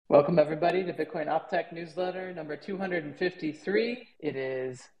Welcome, everybody, to Bitcoin Optech newsletter number 253. It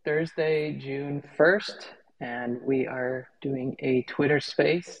is Thursday, June 1st, and we are doing a Twitter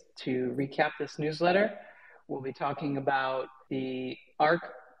space to recap this newsletter. We'll be talking about the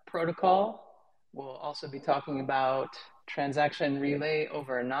ARC protocol. We'll also be talking about transaction relay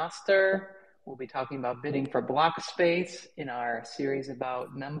over Nostr. We'll be talking about bidding for block space in our series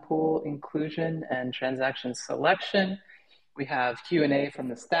about mempool inclusion and transaction selection. We have Q&A from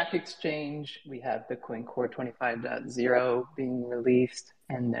the Stack Exchange. We have Bitcoin Core 25.0 being released.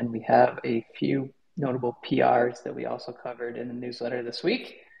 And then we have a few notable PRs that we also covered in the newsletter this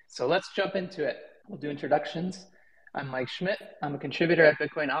week. So let's jump into it. We'll do introductions. I'm Mike Schmidt. I'm a contributor at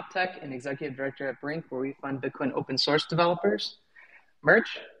Bitcoin Optech and executive director at Brink, where we fund Bitcoin open source developers.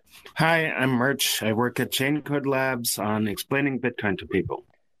 Murch. Hi, I'm Murch. I work at Chain Code Labs on explaining Bitcoin to people.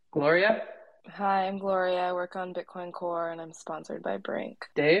 Gloria. Hi, I'm Gloria. I work on Bitcoin Core and I'm sponsored by Brink.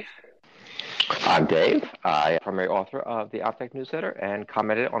 Dave. I'm Dave. I'm primary author of the Optech newsletter and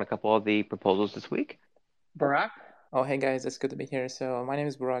commented on a couple of the proposals this week. Barak. Oh, hey guys, it's good to be here. So my name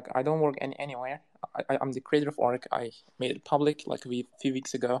is Barak. I don't work anywhere. I'm the creator of ARC. I made it public like a few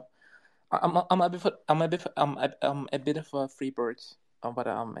weeks ago. I'm a bit of a free bird, but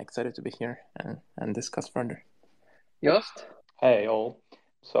I'm excited to be here and discuss further. Joost. Hey all.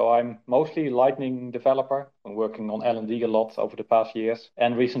 So I'm mostly Lightning developer. I'm working on LND a lot over the past years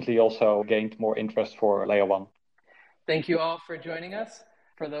and recently also gained more interest for Layer 1. Thank you all for joining us.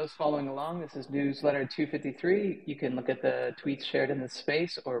 For those following along, this is newsletter 253. You can look at the tweets shared in the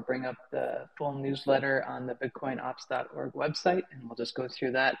space or bring up the full newsletter on the bitcoinops.org website, and we'll just go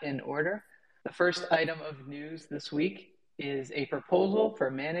through that in order. The first item of news this week is a proposal for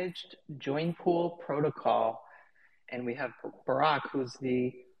managed join pool protocol. And we have Barak, who's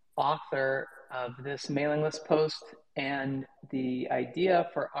the author of this mailing list post and the idea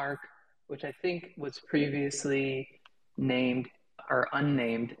for ARC, which I think was previously named or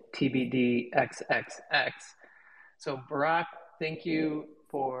unnamed TBD XXX. So Barak, thank you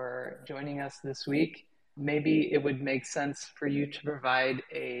for joining us this week. Maybe it would make sense for you to provide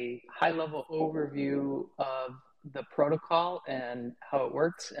a high-level overview of the protocol and how it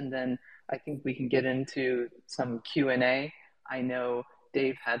works, and then I think we can get into some Q&A. I know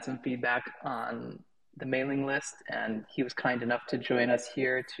Dave had some feedback on the mailing list, and he was kind enough to join us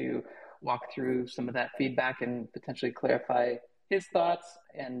here to walk through some of that feedback and potentially clarify his thoughts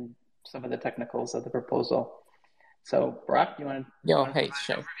and some of the technicals of the proposal. So, Barak, you want to hey,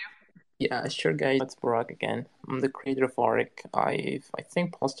 sure. Yeah, sure, guys. It's Barak again. I'm the creator of ARC. I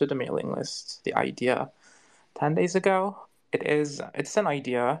think posted the mailing list, the idea, 10 days ago. It's an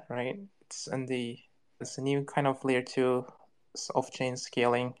idea, right? It's a new kind of layer 2 off-chain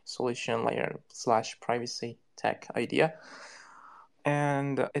scaling solution layer / privacy tech idea.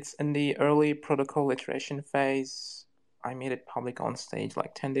 And it's in the early protocol iteration phase. I made it public on stage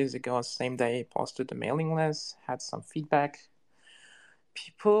like 10 days ago. Same day, posted the mailing list, had some feedback.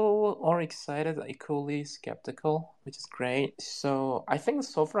 People are excited, equally skeptical, which is great. So I think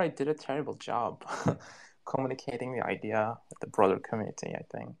so far I did a terrible job communicating the idea with the broader community, I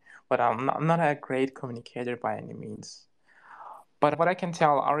think. But I'm not a great communicator by any means. But what I can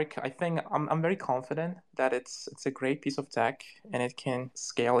tell, ARC, I think I'm very confident that it's a great piece of tech and it can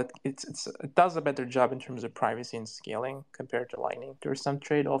scale. It does a better job in terms of privacy and scaling compared to Lightning. There are some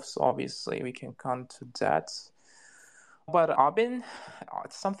trade-offs, obviously, we can come to that. But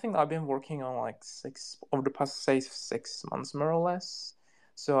it's something I've been working on over the past, say, 6 months, more or less.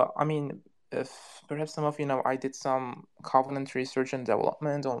 So, I mean, if perhaps some of you know, I did some Covenant research and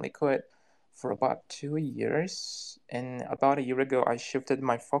development on Liquid for about 2 years. And about a year ago, I shifted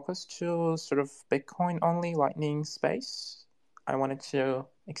my focus to sort of Bitcoin-only Lightning space. I wanted to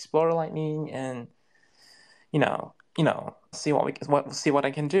explore Lightning and, see what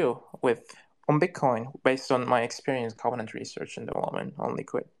I can do on Bitcoin based on my experience Covenant research and development on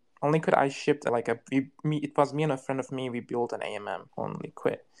Liquid. On Liquid, I shipped it was me and a friend of me, we built an AMM on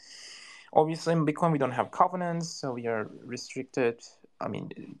Liquid. Obviously, in Bitcoin, we don't have covenants, so we are restricted. I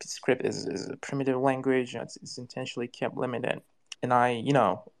mean, script is a primitive language. It's intentionally kept limited. And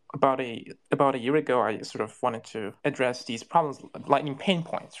about a year ago, I sort of wanted to address these problems, Lightning pain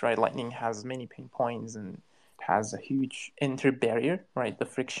points, right? Lightning has many pain points and it has a huge entry barrier, right? The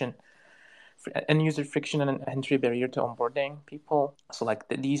friction, end user friction and an entry barrier to onboarding people. So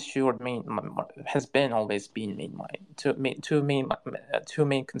these two are always been two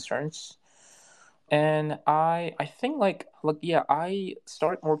main concerns. And I think I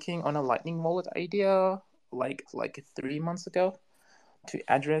started working on a Lightning wallet idea like 3 months ago to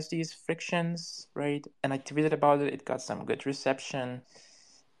address these frictions, right? And I tweeted about it. It got some good reception.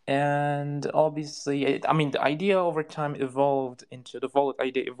 And obviously, the idea over time evolved into the wallet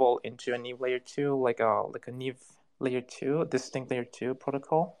idea evolved into a new layer two, like a new layer two, distinct layer two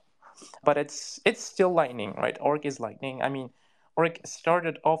protocol. But it's still Lightning, right? Orc is Lightning. Orc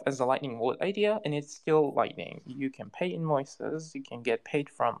started off as a Lightning wallet idea, and it's still Lightning. You can pay invoices. You can get paid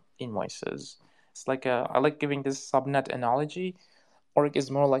from invoices. It's like I like giving this subnet analogy. Orc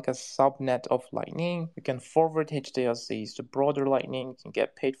is more like a subnet of Lightning. You can forward HDLCs to broader Lightning. You can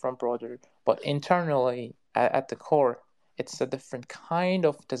get paid from broader. But internally, at the core, it's a different kind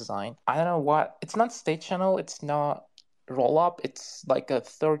of design. I don't know what. It's not state channel. It's not rollup. It's like a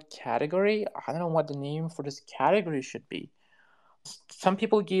third category. I don't know what the name for this category should be. Some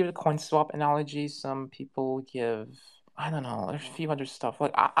people give coin swap analogies. Some people give, I don't know. There's a few other stuff.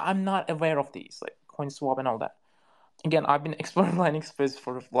 Like I'm not aware of these, like coin swap and all that. Again, I've been exploring Lightning space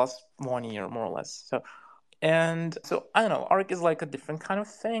for the last 1 year, more or less. So I don't know. Arc is like a different kind of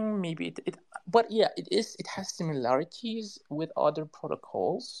thing. Maybe but yeah, it is. It has similarities with other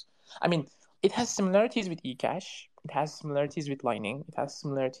protocols. It has similarities with eCash. It has similarities with Lightning. It has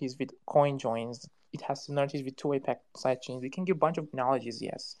similarities with coin joins. It has similarities with two-way sidechains. We can give a bunch of analogies.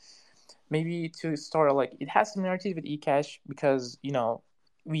 Yes, maybe to start, like it has similarities with eCash because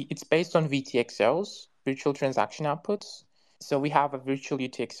it's based on VTXOs, virtual transaction outputs. So we have a virtual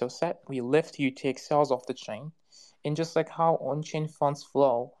UTXO set. We lift UTXOs off the chain, and just like how on-chain funds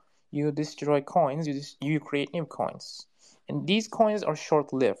flow, you destroy coins, you create new coins, and these coins are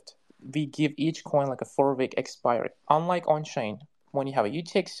short-lived. We give each coin like a 4-week expiry. Unlike on-chain, when you have a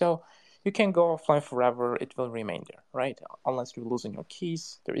UTXO, you can go offline forever. It will remain there, right? Unless you're losing your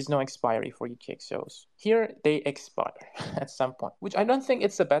keys, there is no expiry for UTXOs. Here, they expire at some point, which I don't think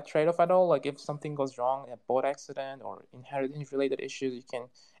it's a bad trade-off at all. Like if something goes wrong, a bot accident or inheritance-related issues, you can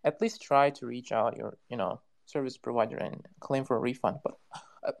at least try to reach out your, service provider and claim for a refund. But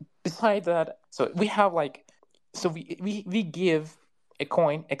beside that, so we have we give a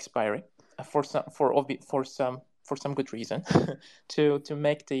coin expiry for some good reason to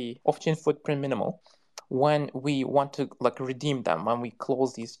make the off-chain footprint minimal when we want to redeem them, when we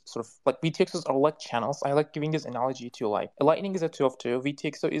close these sort of VTXOs are like channels. I like giving this analogy to Lightning is a 2 of 2,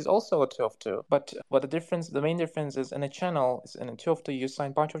 VTXO is also a 2 of 2, but the main difference is in a channel, in a 2 of 2 you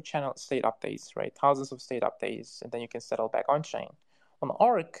sign a bunch of channel state updates, right? Thousands of state updates, and then you can settle back on chain. On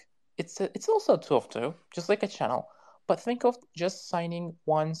Arc, it's also a 2 of 2, just like a channel, but think of just signing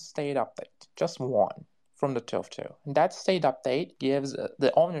one state update, just one from the 2 of 2. And that state update gives it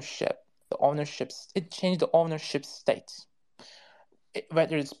changed the ownership state.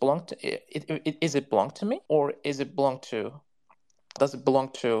 Whether it's belong to is it belong to me, or does it belong to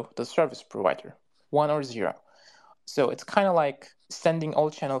the service provider, 1 or 0? So it's kind of like sending all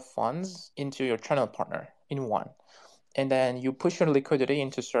channel funds into your channel partner in one. And then you push your liquidity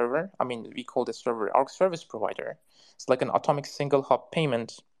into server. We call the server our service provider. It's like an atomic single hop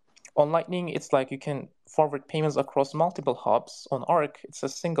payment. On Lightning, it's like you can forward payments across multiple hubs. On Arc, it's a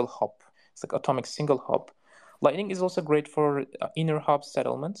single hub. It's like atomic single hub. Lightning is also great for inner hub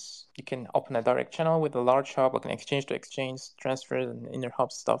settlements. You can open a direct channel with a large hub, like an exchange to exchange, transfers, and inner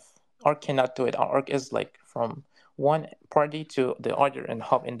hub stuff. Arc cannot do it. Arc is like from one party to the other and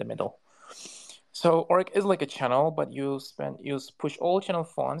hub in the middle. So Arc is like a channel, but you push all channel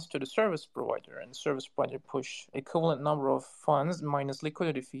funds to the service provider, and the service provider push equivalent number of funds minus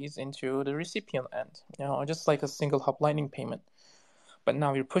liquidity fees into the recipient end. Just like a single hub Lightning payment. But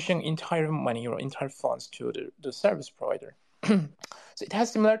now you're pushing entire money or entire funds to the service provider. So it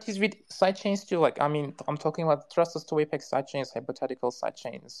has similarities with sidechains too. I'm talking about trustless to Apex sidechains, hypothetical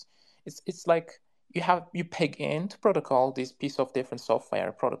sidechains. It's like you peg into protocol this piece of different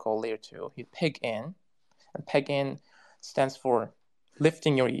software, protocol layer 2. You peg in, and peg in stands for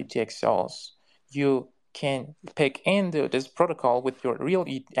lifting your UTXOs. You can peg in this protocol with your real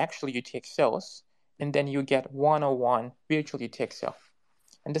actual UTXOs, and then you get 101 virtual UTXO.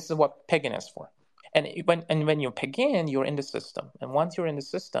 And this is what pegging is for. And when you peg in, you're in the system. And once you're in the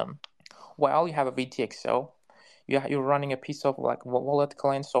system, you have a VTXO. You're running a piece of wallet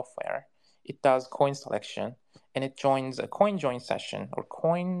client software. It does coin selection, and it joins a coin join session or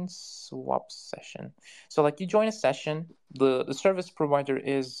coin swap session. So you join a session, the service provider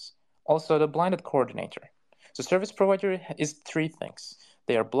is also the blinded coordinator. So service provider is 3 things.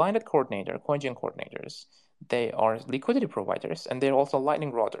 They are blinded coordinator, coin join coordinators. They are liquidity providers, and they're also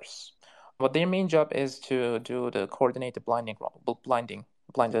lightning routers. But their main job is to do the coordinated blinded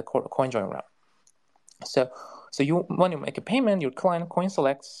coin join route. So when you make a payment, your client coin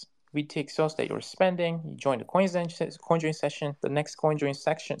selects VTXOs that you're spending. You join the coin join session. The next coin join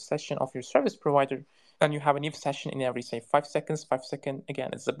session of your service provider and you have an if session in every, say, 5 seconds, 5 second.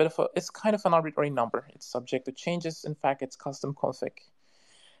 Again, it's kind of an arbitrary number. It's subject to changes. In fact, it's custom config,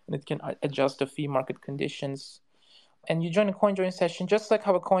 and it can adjust the fee market conditions. And you join a coin join session, just like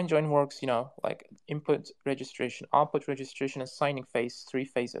how a coin join works, like input registration, output registration, and signing phase, 3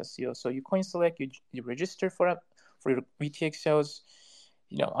 phases. So you coin select, you register for your VTXOs,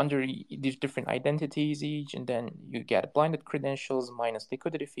 under these different identities each, and then you get blinded credentials minus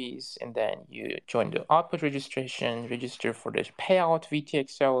liquidity fees, and then you join the output registration, register for the payout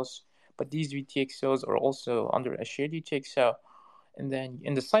VTXOs, but these VTXOs are also under a shared VTXO. And then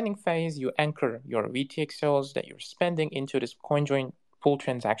in the signing phase, you anchor your VTXOs that you're spending into this CoinJoin pool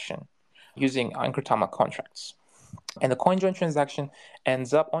transaction using anchor Tama contracts. And the CoinJoin transaction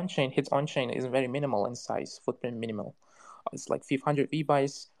ends up on-chain, hits on-chain, is very minimal in size, footprint minimal. It's like 500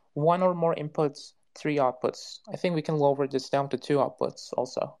 VBytes, 1 or more inputs, 3 outputs. I think we can lower this down to 2 outputs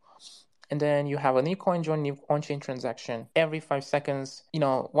also. And then you have a new CoinJoin, new on-chain transaction every 5 seconds.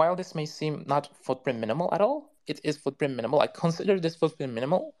 While this may seem not footprint minimal at all, it is footprint minimal. I consider this footprint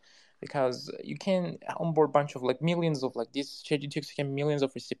minimal because you can onboard a bunch of millions of these ShareGTX can millions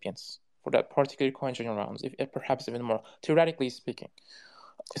of recipients for that particular CoinJoin rounds, if perhaps even more, theoretically speaking.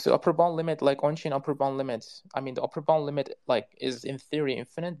 So upper bound limit, like on-chain upper bound limits, the upper bound limit is in theory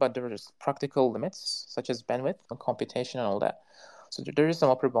infinite, but there's practical limits such as bandwidth and computation and all that. So there is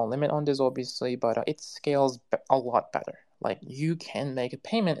some upper bound limit on this, obviously, but it scales a lot better. You can make a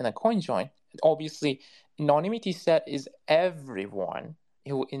payment in a coin join. Obviously, anonymity set is everyone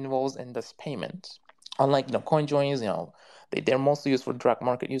who involves in this payment. Unlike coin joins, they're mostly used for dark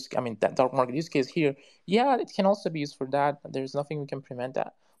market use. That dark market use case here, yeah, it can also be used for that. There's nothing we can prevent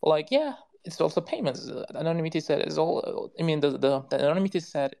that. But it's also payments. Anonymity set is all. The anonymity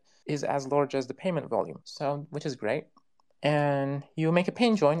set is as large as the payment volume, so which is great. And you make a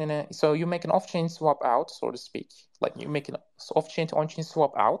payment join, so you make an off-chain swap out, so to speak. You make an off-chain to on-chain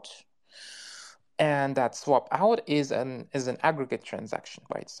swap out, and that swap out is an aggregate transaction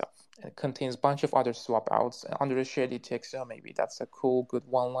by itself. It contains a bunch of other swap outs under a shared ETXO. Maybe that's a cool, good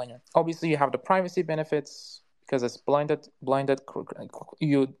one-liner. Obviously, you have the privacy benefits because it's it's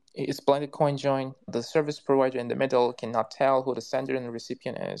blinded coin join. The service provider in the middle cannot tell who the sender and the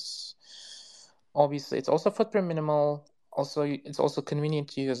recipient is. Obviously, it's also footprint minimal. Also, it's also convenient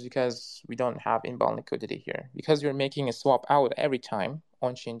to use because we don't have inbound liquidity here. Because you're making a swap out every time,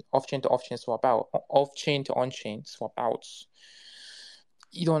 on-chain, off-chain to off-chain swap out, off-chain to on-chain swap outs.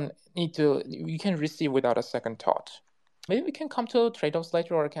 You don't need to, you can receive without a second thought. Maybe we can come to trade-offs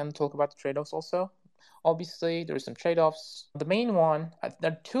later, or I can talk about the trade-offs also. Obviously, there's some trade-offs. The main one,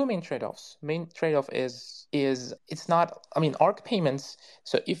 there are 2 main trade-offs. Main trade-off is it's not, ARC payments.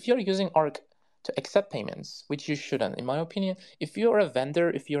 So if you're using ARC to accept payments, which you shouldn't, in my opinion. If you're a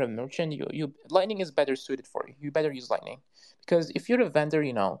vendor, if you're a merchant, Lightning is better suited for you. You better use Lightning, because if you're a vendor,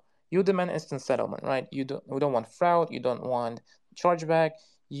 you demand instant settlement, right? You don't want fraud. You don't want chargeback.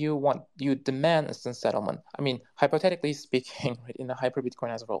 You demand instant settlement. Hypothetically speaking, right, in a hyper Bitcoin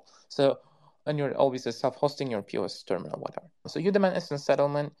as well. So, and you're always self-hosting your POS terminal, whatever. So you demand instant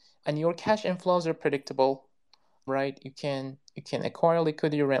settlement, and your cash inflows are predictable. Right, you can acquire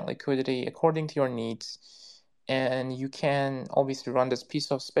liquidity, rent liquidity according to your needs, and you can obviously run this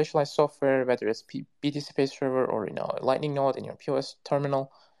piece of specialized software, whether it's BTC Pay server or a Lightning node in your POS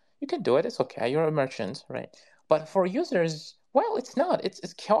terminal. You can do it. It's okay. You're a merchant, right? But for users, well, it's not.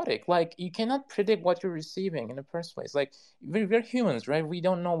 It's chaotic. You cannot predict what you're receiving in the first place. We're humans, right? We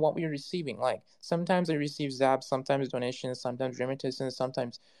don't know what we're receiving. Sometimes I receive zaps, sometimes donations, sometimes remittances,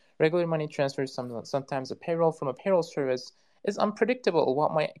 sometimes regular money transfers, sometimes a payroll from a payroll service. Is unpredictable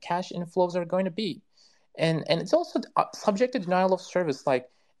what my cash inflows are going to be. And it's also subject to denial of service.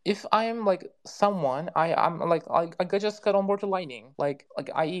 If I am someone, I just got on board to Lightning,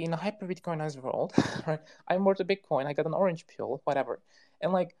 i.e. in a hyper Bitcoinized world, right? I'm board to Bitcoin, I got an orange pill, whatever.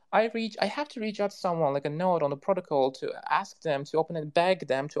 And I have to reach out to someone a node on the protocol to ask them to beg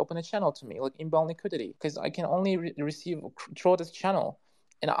them to open a channel to me, inbound liquidity, because I can only receive through this channel.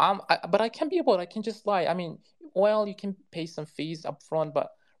 And but I can be able, I can just lie. You can pay some fees up front,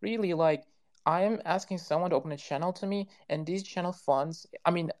 but really, I am asking someone to open a channel to me, and these channel funds,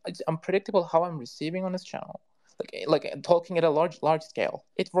 it's unpredictable how I'm receiving on this channel. Talking at a large scale.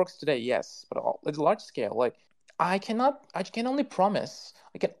 It works today, yes, but at a large scale, I can only promise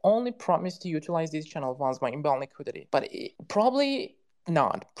to utilize these channel funds, my inbound liquidity, but probably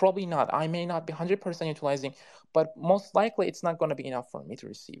not. I may not be 100% utilizing, but most likely it's not going to be enough for me to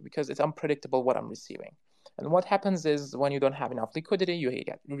receive because it's unpredictable what I'm receiving. And what happens is when you don't have enough liquidity, you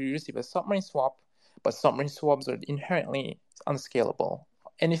receive a submarine swap, but submarine swaps are inherently unscalable.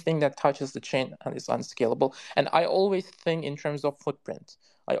 anything that touches the chain is unscalable. And I always think in terms of footprint.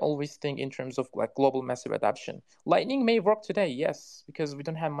 I always think in terms of like global massive adoption. Lightning may work today, yes, because we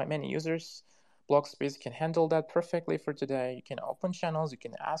don't have many users. Block space can handle that perfectly for today. You can open channels, you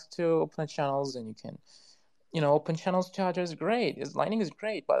can ask to open channels, and you can, open channels to others. Great. Lightning is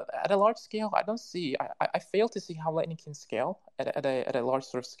great, but at a large scale, I don't see. I fail to see how Lightning can scale at a large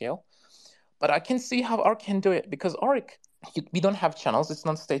sort of scale. But I can see how Arc can do it, because Arc, we don't have channels. It's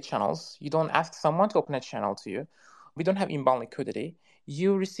not state channels. You don't ask someone to open a channel to you. We don't have inbound liquidity.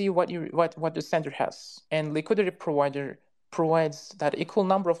 You receive what the sender has, and liquidity provider provides that equal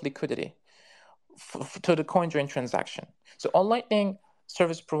number of liquidity to the coin join transaction. So on Lightning,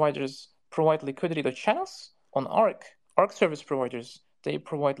 service providers provide liquidity to channels. On Arc service providers, they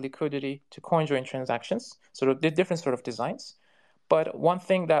provide liquidity to coin join transactions. So they're different sort of designs. But one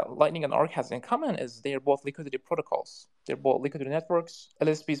thing that Lightning and Arc has in common is they're both liquidity protocols. They're both liquidity networks.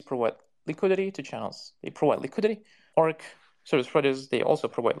 LSPs provide liquidity to channels. They provide liquidity. Arc service providers, they also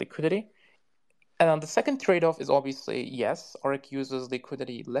provide liquidity. And the second trade-off is obviously, yes, Arc uses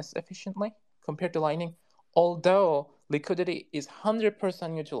liquidity less efficiently compared to Lightning, although liquidity is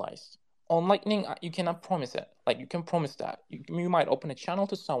 100% utilized. On Lightning, you cannot promise it. Like, you can promise that you might open a channel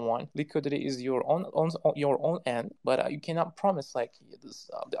to someone. Liquidity is your own end, but you cannot promise like this,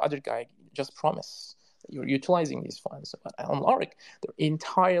 the other guy just promise that you're utilizing these funds. But on Arc, they're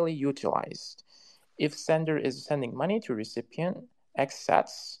entirely utilized. If sender is sending money to recipient, X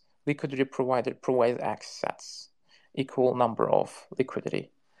sats, liquidity provider provides X sats, equal number of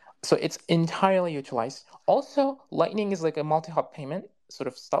liquidity. So it's entirely utilized. Also, Lightning is like a multi-hub payment sort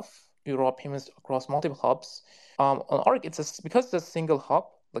of stuff. You roll payments across multiple hubs. On Arc, because it's a single hub,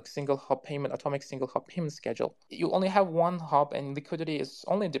 like single hub payment, atomic single hub payment schedule. You only have one hub, and liquidity is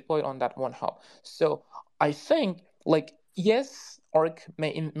only deployed on that one hub. So I think, like, yes, Arc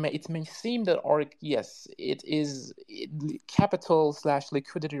it may seem that Arc, yes, capital /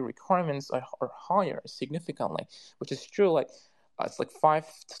 liquidity requirements are higher significantly, which is true. Like, it's like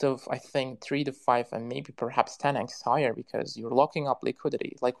 3 to 5, and maybe perhaps 10x higher, because you're locking up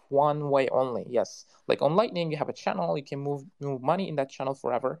liquidity like one way only. Yes, like on Lightning, you have a channel, you can move money in that channel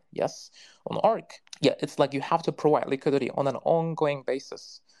forever. Yes, on Arc, yeah, it's like you have to provide liquidity on an ongoing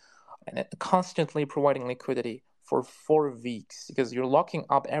basis, and constantly providing liquidity for 4 weeks, because you're locking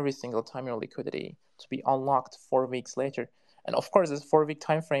up every single time your liquidity to be unlocked 4 weeks later. And of course, this 4-week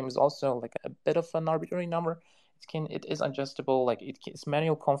time frame is also like a bit of an arbitrary number. It is adjustable, like it's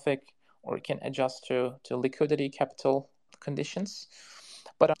manual config, or it can adjust to liquidity capital conditions.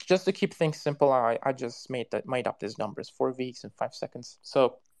 But just to keep things simple, I just made up these numbers: 4 weeks and 5 seconds.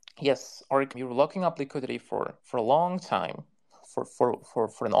 So yes, or you're locking up liquidity for a long time,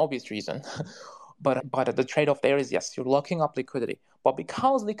 for an obvious reason. But the trade-off there is, yes, you're locking up liquidity. But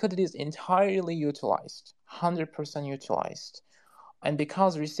because liquidity is entirely utilized, 100% utilized, and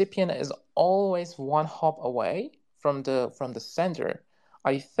because recipient is always one hop away from the sender,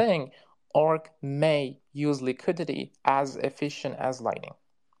 I think Arc may use liquidity as efficient as Lightning.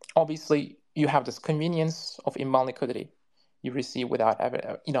 Obviously, you have this convenience of inbound liquidity you receive without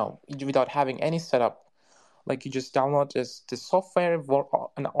having any setup. Like, you just download this software,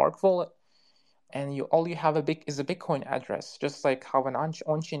 an Arc wallet, and all you have is a Bitcoin address, just like how an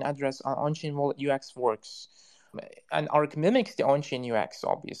on-chain address, on-chain wallet UX works. And Arc mimics the on-chain UX,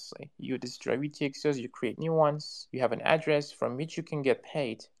 obviously. You distribute UTXOs, you create new ones, you have an address from which you can get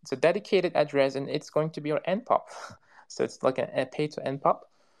paid. It's a dedicated address, and it's going to be your NPOP. So it's like a pay to NPOP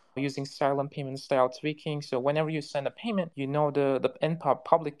using silent payment style tweaking. So whenever you send a payment, you know the NPOP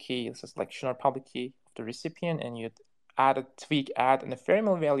public key, it's a selection public key of the recipient, and you add an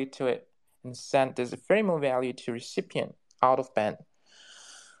ephemeral value to it, and send this ephemeral value to recipient out of band.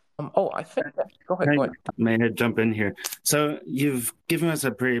 I think go ahead. May I jump in here? So you've given us a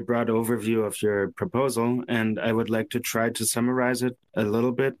pretty broad overview of your proposal, and I would like to try to summarize it a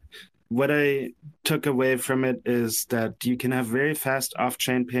little bit. What I took away from it is that you can have very fast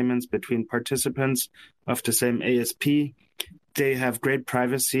off-chain payments between participants of the same ASP. They have great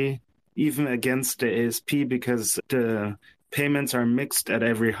privacy, even against the ASP, because the payments are mixed at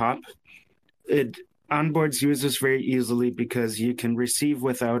every hop. It onboards users very easily, because you can receive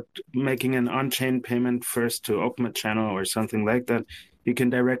without making an on-chain payment first to open a channel or something like that. You can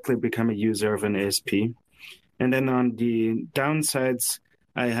directly become a user of an ASP. And then on the downsides,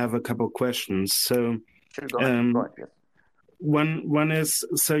 I have a couple questions. So Go ahead. one is,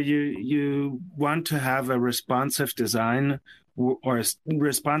 so you want to have a responsive design or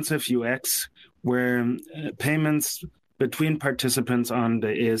responsive UX where payments between participants on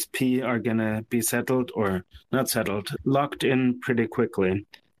the ASP are going to be settled, or not settled, locked in pretty quickly.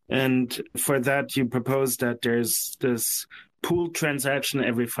 And for that, you propose that there's this pool transaction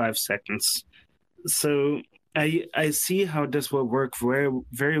every 5 seconds. So I see how this will work very,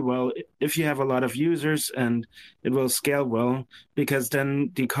 very well if you have a lot of users, and it will scale well, because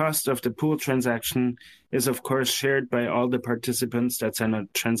then the cost of the pool transaction is, of course, shared by all the participants that's in a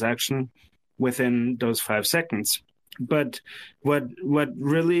transaction within those 5 seconds. But what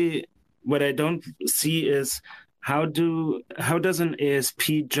I don't see is how does an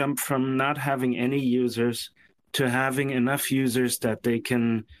ASP jump from not having any users to having enough users that they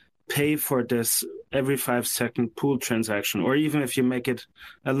can pay for this every 5-second pool transaction? Or even if you make it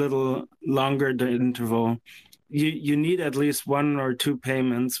a little longer, the interval, you need at least 1 or 2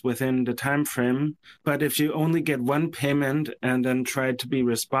 payments within the time frame. But if you only get 1 payment and then try to be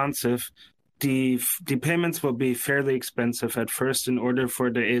responsive, the payments will be fairly expensive at first in order for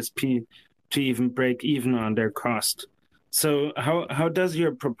the ASP to even break even on their cost. So how does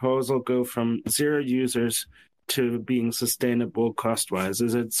your proposal go from 0 users to being sustainable cost-wise?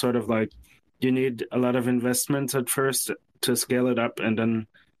 Is it sort of like you need a lot of investments at first to scale it up, and then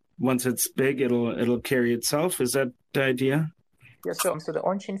once it's big, it'll carry itself? Is that the idea? Yeah, so the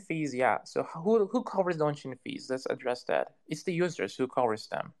on-chain fees, yeah. So who covers the on-chain fees? Let's address that. It's the users who covers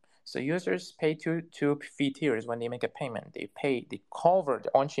them. So users pay two fee tiers when they make a payment. They cover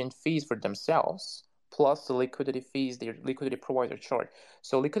the on-chain fees for themselves, plus the liquidity fees their liquidity provider charge.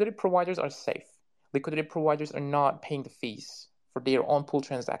 So liquidity providers are safe. Liquidity providers are not paying the fees for their own pool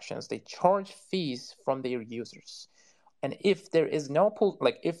transactions. They charge fees from their users. And if there is no pool,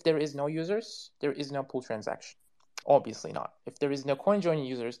 if there is no users, there is no pool transaction. Obviously not. If there is no CoinJoin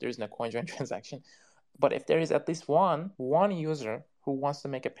users, there is no CoinJoin transaction. But if there is at least one user who wants to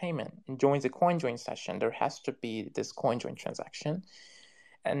make a payment and joins a CoinJoin session, there has to be this CoinJoin transaction.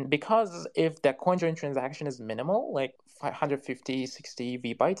 And because if that CoinJoin transaction is minimal, like 550, 60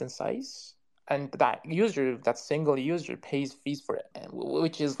 VBytes in size, and that single user pays fees for it,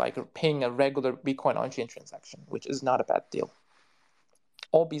 which is like paying a regular Bitcoin on-chain transaction, which is not a bad deal.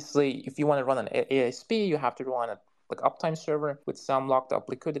 Obviously, if you want to run an ASP, you have to run a uptime server with some locked up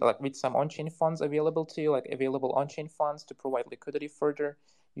liquidity, with some on-chain funds available to you, available on-chain funds to provide liquidity further.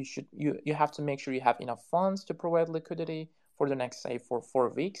 You have to make sure you have enough funds to provide liquidity for the next, say, for 4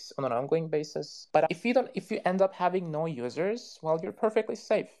 weeks on an ongoing basis. But if you end up having no users, well, you're perfectly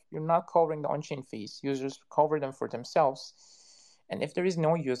safe. You're not covering the on-chain fees. Users cover them for themselves. And if there is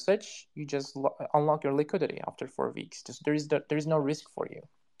no usage, you just unlock your liquidity after 4 weeks. There is no risk for you.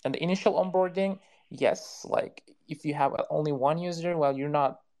 And the initial onboarding, yes, if you have only 1 user, well,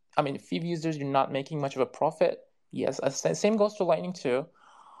 few users, you're not making much of a profit. Yes, same goes to Lightning too.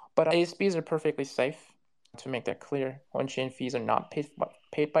 But ASPs are perfectly safe. To make that clear, on-chain fees are not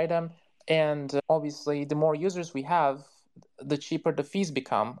paid by them. And obviously, the more users we have, the cheaper the fees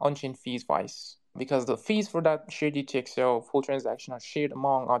become, on-chain fees-wise. Because the fees for that shared UTXO full transaction are shared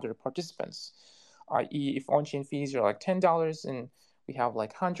among other participants. I.e., if on-chain fees are $10 and we have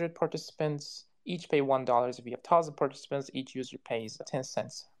 100 participants, each pay $1. If we have 1,000 participants, each user pays 10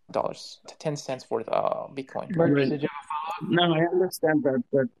 cents for the Bitcoin. Right. Did you have a follow-up? No, I understand that,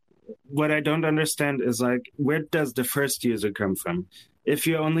 but what I don't understand is where does the first user come from? If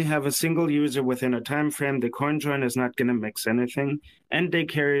you only have a single user within a time frame, the CoinJoin is not going to mix anything, and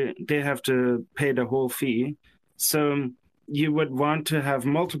they have to pay the whole fee. So you would want to have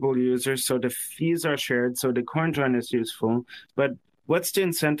multiple users, so the fees are shared, so the CoinJoin is useful. But what's the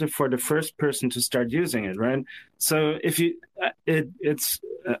incentive for the first person to start using it, right? So if it's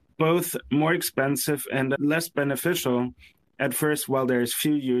both more expensive and less beneficial at first while there's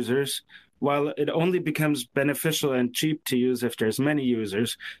few users, while it only becomes beneficial and cheap to use if there's many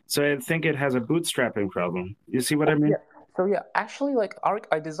users. So I think it has a bootstrapping problem. You see what I mean? Yeah. So yeah, actually,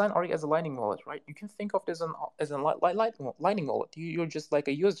 I designed Arc as a Lightning wallet, right? You can think of this as a Lightning wallet. You're just like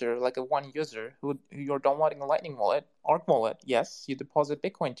a user, like a one user who you're downloading a Lightning wallet, Arc wallet. Yes, you deposit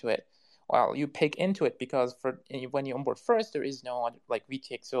Bitcoin to it. Well, you peg into it because when you onboard first, there is no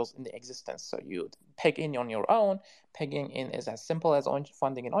VTXOs in the existence. So you peg in on your own. Pegging in is as simple as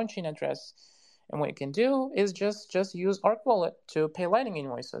funding an on-chain address. And what you can do is just use Arc Wallet to pay Lightning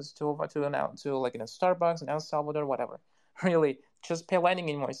invoices to Starbucks in El Salvador, whatever. Really, just pay Lightning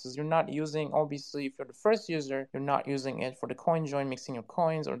invoices. You're not using, obviously, if you're the first user, you're not using it for the CoinJoin, mixing your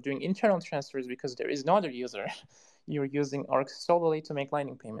coins, or doing internal transfers because there is no other user. You're using Arc solely to make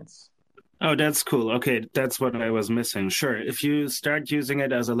Lightning payments. Oh, that's cool. Okay, that's what I was missing. Sure. If you start using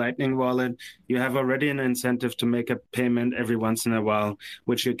it as a Lightning wallet, you have already an incentive to make a payment every once in a while,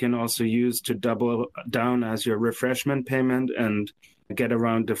 which you can also use to double down as your refreshment payment and get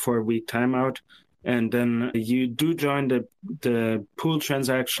around the 4-week timeout. And then you do join the pool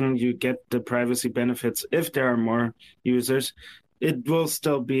transaction, you get the privacy benefits if there are more users. It will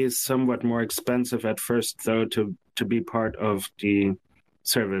still be somewhat more expensive at first, though, to be part of the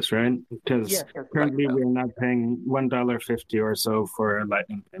service, right? Because Yeah, sure. currently we're not paying $1.50 or so for a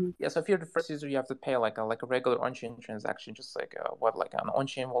Lightning payment. Yeah, so if you're the first user, you have to pay like a regular on-chain transaction, just like like an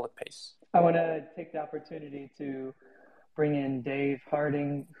on-chain wallet pays. I want to take the opportunity to bring in Dave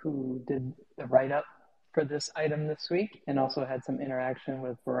Harding, who did the write-up for this item this week and also had some interaction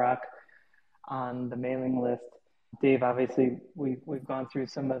with Barack on the mailing list. Dave, obviously, we've gone through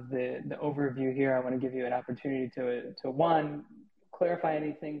some of the overview here. I want to give you an opportunity to one, clarify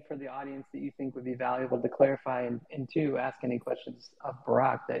anything for the audience that you think would be valuable to clarify, and two, ask any questions of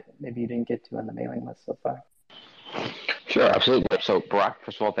Barack that maybe you didn't get to on the mailing list so far. Sure, absolutely. So, Barack,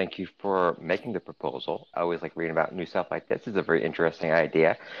 first of all, thank you for making the proposal. I always like reading about new stuff like this. It's a very interesting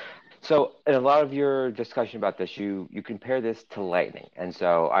idea. So, in a lot of your discussion about this, you compare this to Lightning, and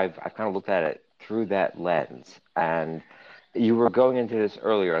so I've kind of looked at it through that lens. And you were going into this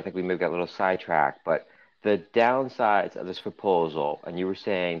earlier. I think we maybe got a little sidetracked, but the downsides of this proposal, and you were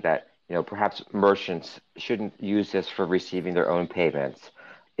saying that perhaps merchants shouldn't use this for receiving their own payments,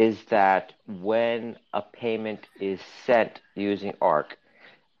 is that when a payment is sent using ARC,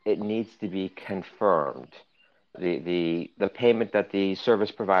 it needs to be confirmed. The payment that the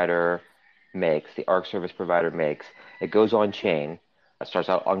service provider makes, the ARC service provider makes, it goes on chain. It starts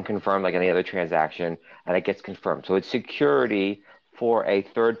out unconfirmed like any other transaction, and it gets confirmed. So it's security for a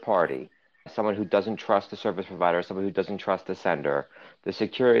third party, someone who doesn't trust the service provider, someone who doesn't trust the sender. The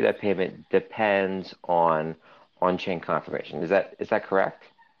security of that payment depends on on-chain confirmation. Is that correct?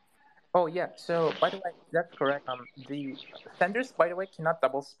 Oh yeah. So by the way, that's correct. The senders, by the way, cannot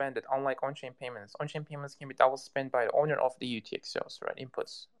double spend it. Unlike on-chain payments, on-chain payments can be double spent by the owner of the UTXOs, right?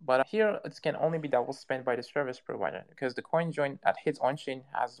 Inputs. But here it can only be double spent by the service provider because the coin join at hits on-chain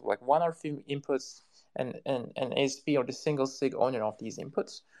has like one or few inputs and ASP or the single sig owner of these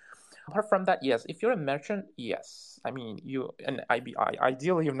inputs. Apart from that, yes. If you're a merchant, yes. I mean, you and IBI.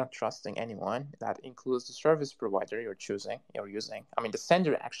 Ideally, you're not trusting anyone. That includes the service provider you're using. I mean, the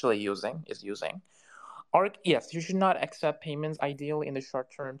sender actually is using. ARC, yes, you should not accept payments ideally in the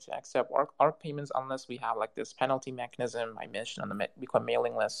short term to accept ARC payments unless we have like this penalty mechanism I mentioned on the Bitcoin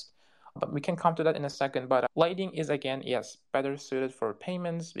mailing list. But we can come to that in a second. But Lightning is, again, yes, better suited for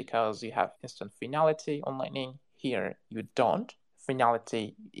payments because you have instant finality on Lightning. Here, you don't.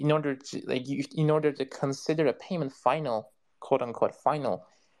 Finality, in order to consider a payment final, quote unquote final,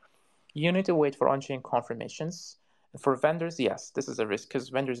 you need to wait for on-chain confirmations. And for vendors, yes, this is a risk because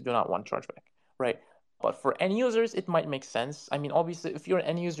vendors do not want chargeback, right? But for end users, it might make sense. I mean, obviously, if you're an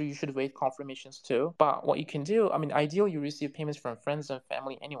end user, you should wait confirmations too. But what you can do, I mean, ideally, you receive payments from friends and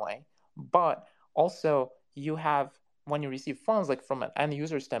family anyway. But also, you have, when you receive funds, like from an end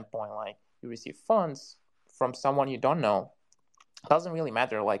user standpoint, like you receive funds from someone you don't know, doesn't really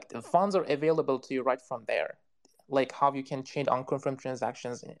matter. Like the funds are available to you right from there. Like how you can change unconfirmed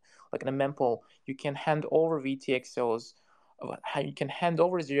transactions, like in a mempool, you can hand over VTXOs, how you can hand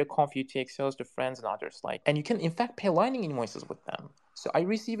over zero-conf UTXOs to friends and others. And you can in fact pay Lightning invoices with them. So I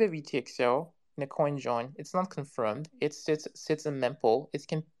receive a VTXO in a coin join. It's not confirmed. It sits in mempool. It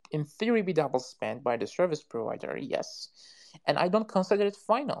can in theory be double spent by the service provider. Yes. And I don't consider it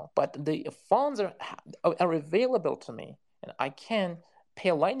final, but the funds are available to me. And I can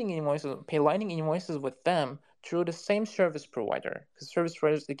pay Lightning invoices with them through the same service provider. Because service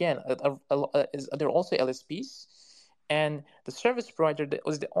providers, again, they're also LSPs, and the service provider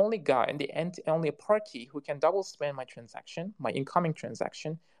was the only guy and the only party who can double spend my transaction, my incoming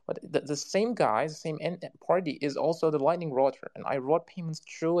transaction. But the same guy, the same party, is also the Lightning router, and I route payments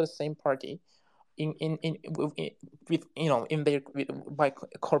through the same party. With their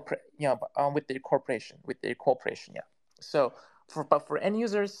with their corporation, yeah. So for end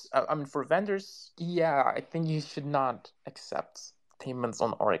users, for vendors, yeah, I think you should not accept payments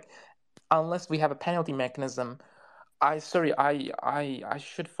on ARC unless we have a penalty mechanism. I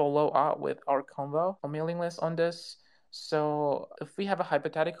should follow up with our convo or mailing list on this. So if we have a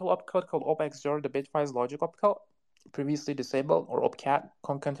hypothetical opcode called OpXOR, the bitwise logic opcode, previously disabled, or opcat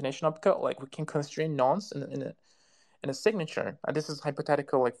concatenation opcode, like we can constrain nonce in a signature. This is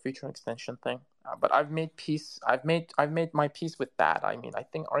hypothetical, like feature extension thing. But I've made my peace with that. I mean, I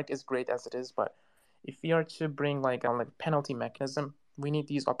think ARC is great as it is, but if we are to bring like a penalty mechanism, We need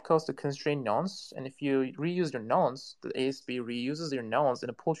these opcos to constrain nonce, and if you reuse your nonce, the ASP reuses your nonce in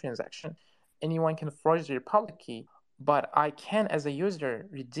a pull transaction. Anyone can forge their public key, but I can, as a user,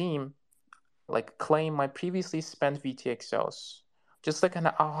 redeem, like claim my previously spent VTXOs. Just like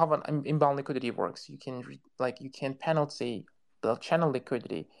how an inbound liquidity works, you can penalty the channel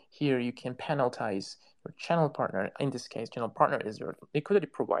liquidity. Here you can penalize your channel partner. In this case, channel partner is your liquidity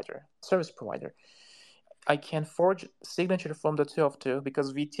provider, service provider. I can forge signature from the 2 of 2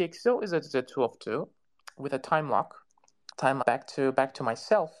 because VTXO is a 2 of 2 with a time lock back to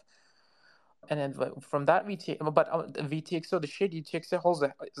myself. And then from that VTXO, the shared VTXO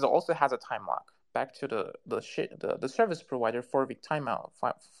also has a time lock back to the service provider 4-week timeout,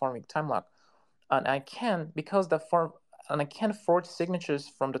 4-week time lock. And I can forge signatures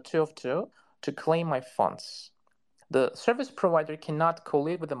from the 2 of 2 to claim my funds. The service provider cannot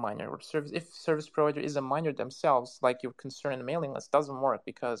collate with the miner. If service provider is a miner themselves, like your concern in the mailing list, doesn't work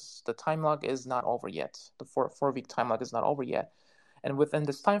because the time log is not over yet. The 4-week time log is not over yet. And within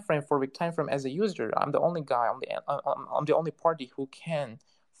this time frame, 4-week time frame, as a user, I'm the only guy, I'm the only party who can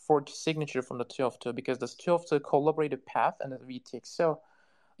forge signature from the 2 of 2 because this 2 of 2 collaborative path and the VTXO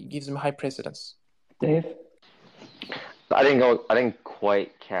gives them high precedence. Dave? I didn't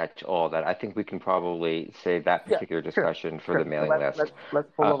quite catch all that. I think we can probably save that particular discussion for the mailing list. Let's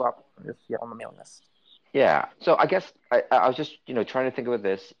follow up on the mailing list. Yeah. So I guess I was just trying to think about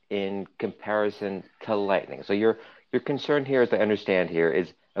this in comparison to Lightning. So your concern here, as I understand here,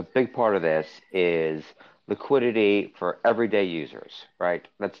 is a big part of this is liquidity for everyday users, right?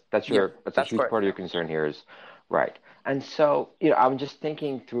 That's a huge part of your concern here is right. And so, I'm just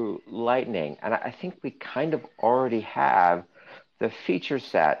thinking through Lightning, and I think we kind of already have the feature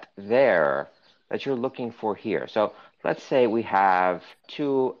set there that you're looking for here. So let's say we have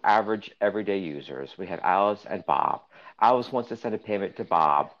two average everyday users. We have Alice and Bob. Alice wants to send a payment to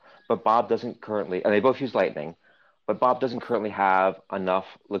Bob, but Bob doesn't currently, and they both use Lightning, but Bob doesn't currently have enough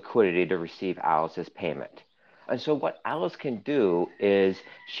liquidity to receive Alice's payment. And so what Alice can do is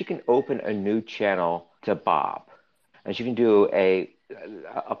she can open a new channel to Bob. And she can do a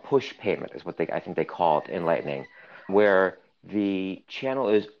push payment, is what I think they call it in Lightning, where the channel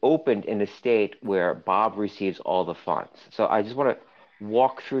is opened in a state where Bob receives all the funds. So I just want to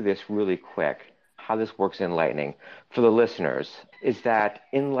walk through this really quick, how this works in Lightning. For the listeners, is that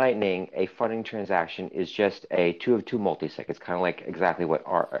in Lightning, a funding transaction is just a 2 of 2 multisig. It's kind of like exactly what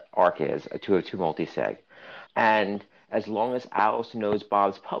ARC is, a 2 of 2 multisig. And as long as Alice knows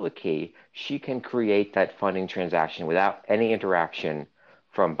Bob's public key, she can create that funding transaction without any interaction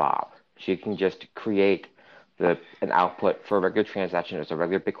from Bob. She can just create an output for a regular transaction as a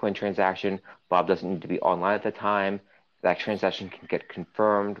regular Bitcoin transaction. Bob doesn't need to be online at the time. That transaction can get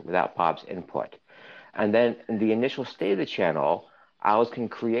confirmed without Bob's input. And then in the initial state of the channel, Alice can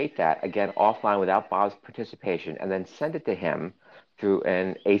create that, again, offline without Bob's participation, and then send it to him through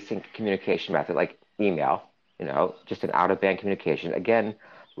an async communication method like email. Just an out-of-band communication. Again,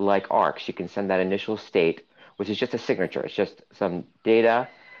 like ARC, she can send that initial state, which is just a signature. It's just some data,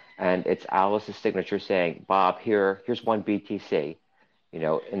 and it's Alice's signature saying, Bob, here's 1 BTC,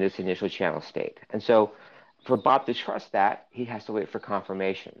 in this initial channel state. And so for Bob to trust that, he has to wait for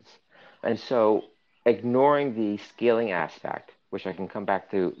confirmations. And so ignoring the scaling aspect, which I can come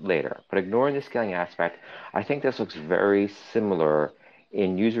back to later, but ignoring the scaling aspect, I think this looks very similar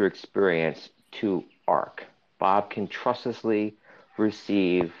in user experience to ARC. Bob can trustlessly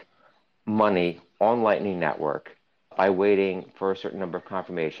receive money on Lightning Network by waiting for a certain number of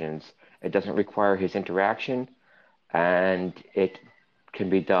confirmations. It doesn't require his interaction, and it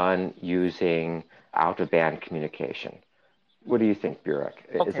can be done using out-of-band communication. What do you think, Burek?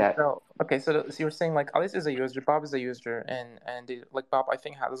 So you're saying like Alice is a user, Bob is a user, and Bob I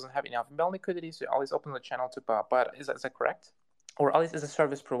think doesn't have enough inbound liquidity, so Alice opened the channel to Bob. But is that correct? Or Alice is a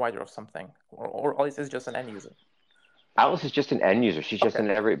service provider of something, or Alice is just an end user. Alice is just an end user. She's just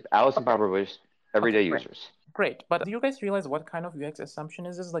Alice and Bob are everyday users. Great, but do you guys realize what kind of UX assumption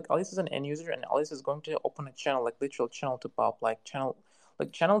is this? Like Alice is an end user, and Alice is going to open a channel, like literal channel to Bob,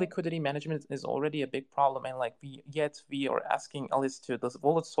 channel liquidity management is already a big problem, and we are asking Alice to the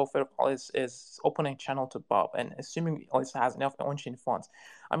wallet software of Alice is opening channel to Bob, and assuming Alice has enough on-chain funds.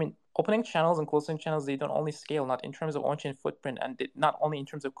 I mean, opening channels and closing channels, they don't only scale not in terms of on-chain footprint and not only in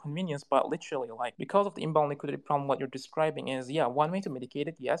terms of convenience, but literally because of the inbound liquidity problem. What you're describing is one way to mitigate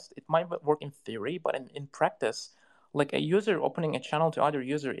it. Yes, it might work in theory, but in practice, like a user opening a channel to other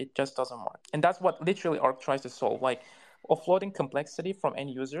user, it just doesn't work, and that's what literally ARC tries to solve. Offloading complexity from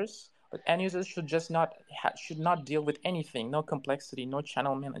end users. But end users should not deal with anything. No complexity, no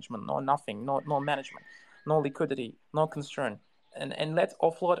channel management, no nothing, no management, no liquidity, no concern. and let's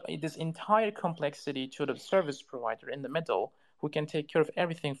offload this entire complexity to the service provider in the middle who can take care of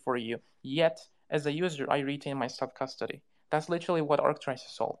everything for you. Yet, as a user, I retain my self-custody. That's literally what Arc tries to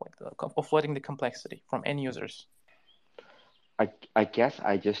solve, like offloading the complexity from end users. I guess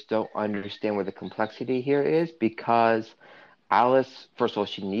I just don't understand where the complexity here is, because Alice, first of all,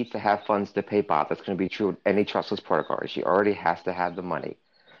 she needs to have funds to pay Bob. That's going to be true with any trustless protocol. She already has to have the money.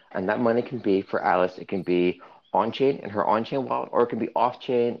 And that money can be, for Alice, it can be on-chain in her on-chain wallet, or it can be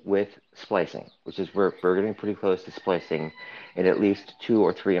off-chain with splicing, which is we're getting pretty close to splicing in at least two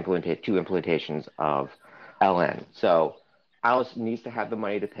implementations of LN. So Alice needs to have the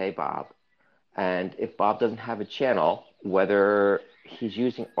money to pay Bob. And if Bob doesn't have a channel, whether he's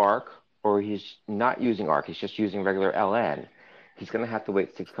using ARC or he's not using ARC, he's just using regular LN, he's going to have to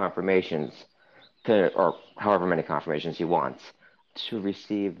wait 6 confirmations or however many confirmations he wants to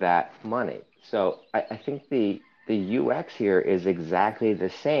receive that money. So I think the UX here is exactly the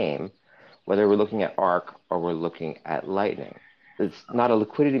same, whether we're looking at ARC or we're looking at Lightning. It's not a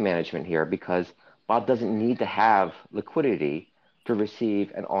liquidity management here, because Bob doesn't need to have liquidity to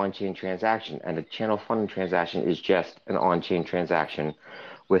receive an on-chain transaction, and a channel funding transaction is just an on-chain transaction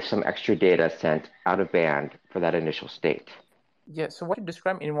with some extra data sent out of band for that initial state. Yeah, so what you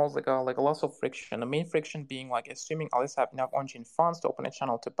describe involves like a loss of friction. The main friction being like assuming Alice have enough on-chain funds to open a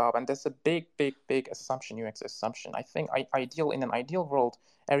channel to Bob, and that's a big assumption, UX assumption. I think in an ideal world,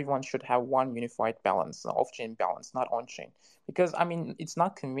 everyone should have one unified balance, off-chain balance, not on-chain, because I mean it's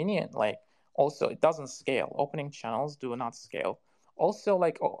not convenient. Like also it doesn't scale. Opening channels do not scale. Also,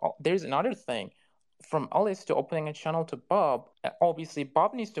 like there's another thing. From Alice to opening a channel to Bob, obviously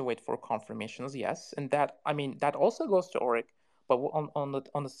Bob needs to wait for confirmations, yes, and that also goes to Oric. But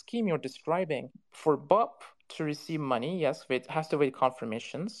on the scheme you're describing, for Bob to receive money, yes, it has to wait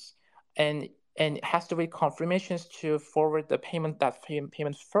confirmations, and it has to wait confirmations to forward the payment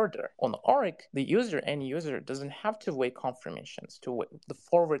further. On Oric, the end user doesn't have to wait confirmations to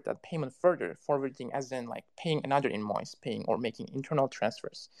forward that payment further. Forwarding as in like paying another invoice, paying or making internal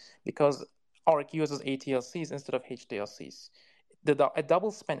transfers, because Oric uses ATLCs instead of HDLCs. A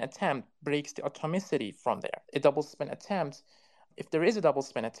double spend attempt breaks the atomicity from there. A double spend attempt, if there is a double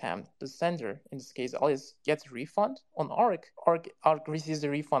spend attempt, the sender, in this case Alice, gets a refund. On Oric receives the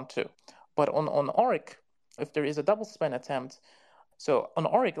refund too. But on Oric, if there is a double spend attempt, so on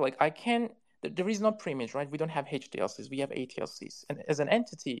Oric, like there is no preimage, right? We don't have HDLCs, we have ATLCs. And as an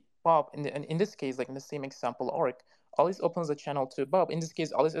entity, Bob, in this case, like in the same example, Oric, Alice opens a channel to Bob. In this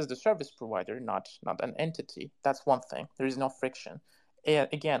case, Alice is the service provider, not an entity. That's one thing. There is no friction. And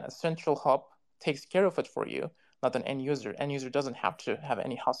again, a central hub takes care of it for you, not an end user. End user doesn't have to have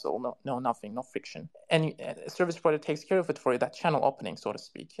any hustle, nothing, no friction. And service provider takes care of it for you, that channel opening, so to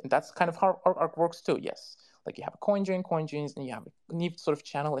speak. And that's kind of how Arc works too, yes. Like you have a CoinJoins, and you have a neat sort of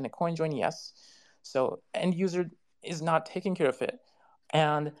channel in a CoinJoin, yes. So end user is not taking care of it.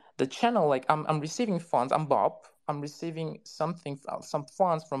 And the channel, like I'm receiving funds, I'm Bob, I'm receiving some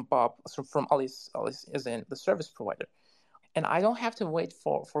funds from Bob, so from Alice is in the service provider. And I don't have to wait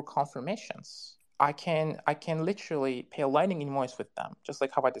for confirmations. I can literally pay a Lightning invoice with them, just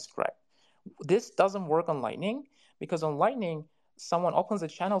like how I described. This doesn't work on Lightning, because on Lightning, someone opens a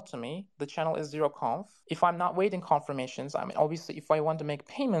channel to me, the channel is 0conf. If I'm not waiting confirmations, I mean, obviously, if I want to make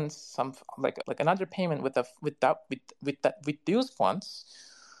payments, some like another payment with those funds,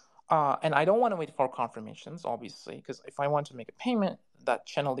 and I don't want to wait for confirmations, obviously, because if I want to make a payment, that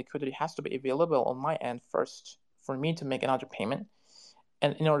channel liquidity has to be available on my end first for me to make another payment.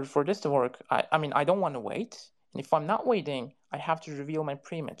 And in order for this to work, I don't want to wait. And if I'm not waiting, I have to reveal my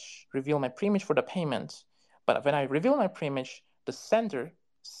preimage for the payment. But when I reveal my preimage, the sender,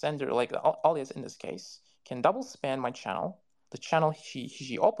 like the alias in this case, can double span my channel, the channel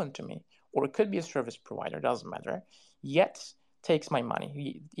she opened to me, or it could be a service provider, doesn't matter, yet takes my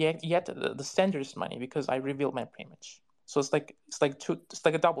money, yet the sender's money, because I revealed my preimage. So it's like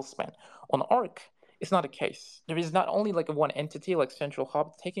a double span. On Arc, it's not a case. There is not only like one entity like central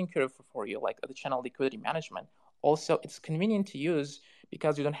hub taking care of for you, like the channel liquidity management. Also, it's convenient to use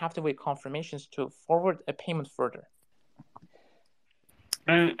because you don't have to wait confirmations to forward a payment further.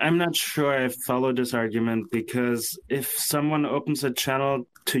 I'm not sure I follow this argument, because if someone opens a channel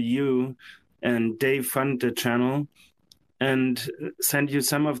to you and they fund the channel and send you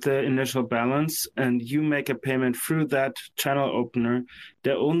some of the initial balance, and you make a payment through that channel opener,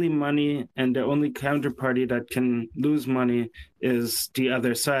 the only money and the only counterparty that can lose money is the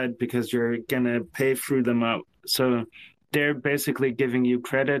other side, because you're going to pay through them out. So they're basically giving you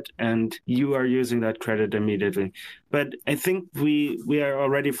credit, and you are using that credit immediately. But I think we are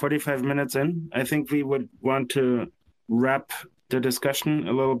already 45 minutes in. I think we would want to wrap the discussion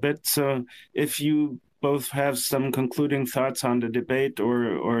a little bit. So if you both have some concluding thoughts on the debate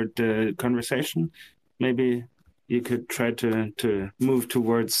or the conversation, maybe you could try to move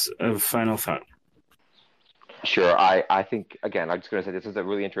towards a final thought. Sure. I think, again, I'm just going to say this is a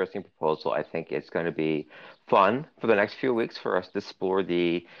really interesting proposal. I think it's going to be fun for the next few weeks for us to explore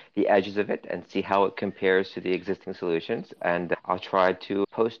the edges of it and see how it compares to the existing solutions. And I'll try to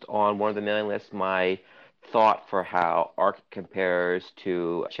post on one of the mailing lists my thought for how ARC compares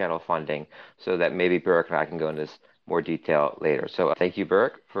to channel funding so that maybe Burke and I can go into this more detail later. So thank you,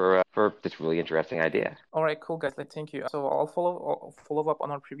 Burke, for this really interesting idea. All right, cool, guys. Thank you. So I'll follow up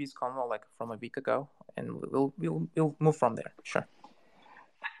on our previous convo, like from a week ago, and we'll move from there. Sure.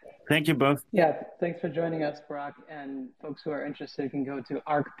 Thank you both. Yeah, thanks for joining us, Brock. And folks who are interested can go to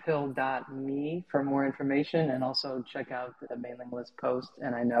arcpill.me for more information and also check out the mailing list post.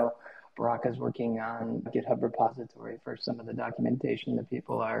 And I know Brock is working on GitHub repository for some of the documentation that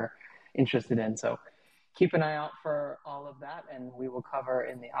people are interested in. So keep an eye out for all of that, and we will cover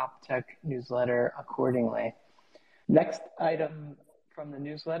in the Optech newsletter accordingly. Next item from the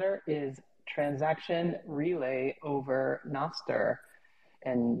newsletter is transaction relay over Nostr.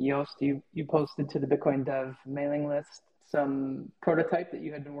 And Joost, you posted to the Bitcoin Dev mailing list some prototype that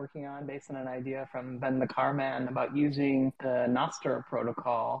you had been working on based on an idea from Ben the Carman about using the Nostr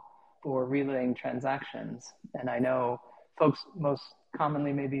protocol for relaying transactions. And I know folks most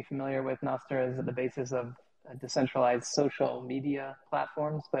commonly may be familiar with Nostr as the basis of decentralized social media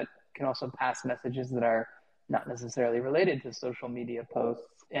platforms, but can also pass messages that are not necessarily related to social media posts.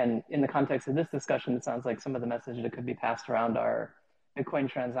 And in the context of this discussion, it sounds like some of the messages that could be passed around are Bitcoin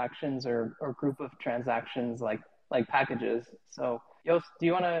transactions or group of transactions like packages. So Joost, do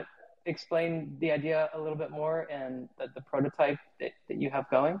you want to explain the idea a little bit more and the prototype that you have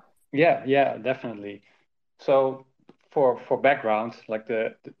going? Yeah, definitely. So for background, like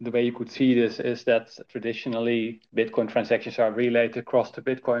the way you could see this is that traditionally Bitcoin transactions are relayed across the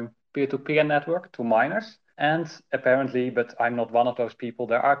Bitcoin peer-to-peer network to miners. And apparently, but I'm not one of those people,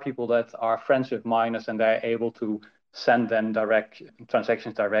 there are people that are friends with miners and they're able to send them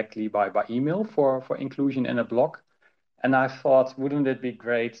transactions directly by email for inclusion in a block. And I thought, wouldn't it be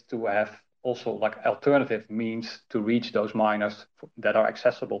great to have also like alternative means to reach those miners that are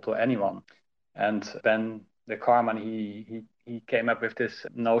accessible to anyone? And then the Carman, he came up with this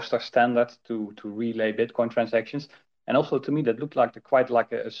Nostr standard to relay Bitcoin transactions. And also to me, that looked like quite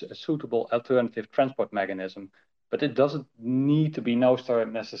like a suitable alternative transport mechanism. But it doesn't need to be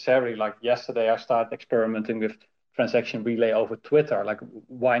Nostr necessarily. Like yesterday, I started experimenting with transaction relay over Twitter. Like,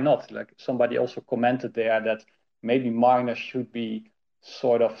 why not? Like somebody also commented there that maybe miners should be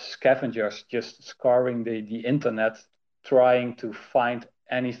sort of scavengers, just scouring the internet, trying to find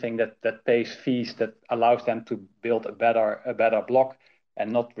anything that pays fees that allows them to build a better block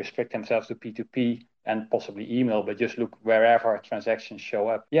and not restrict themselves to P2P and possibly email, but just look wherever transactions show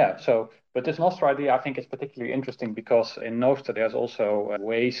up. Yeah, but this Nostr idea, I think, is particularly interesting because in Nostr, there's also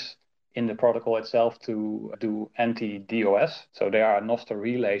ways in the protocol itself to do anti-DOS. So there are Nostr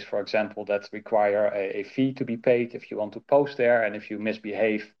relays, for example, that require a fee to be paid if you want to post there. And if you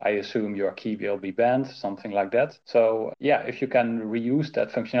misbehave, I assume your key will be banned, something like that. So yeah, if you can reuse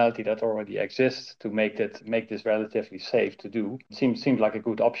that functionality that already exists to make this relatively safe to do, seems like a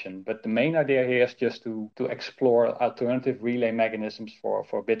good option. But the main idea here is just to explore alternative relay mechanisms for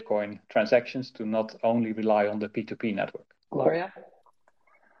Bitcoin transactions to not only rely on the P2P network. Gloria?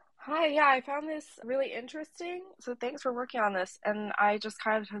 Hi, yeah, I found this really interesting. So thanks for working on this. And I just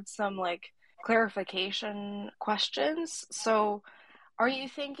kind of had some like clarification questions. So are you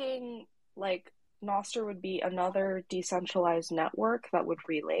thinking like Nostr would be another decentralized network that would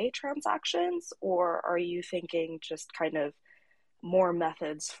relay transactions? Or are you thinking just kind of more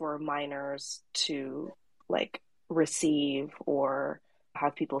methods for miners to like receive or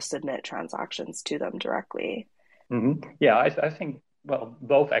have people submit transactions to them directly? Mm-hmm. Yeah, I think, well,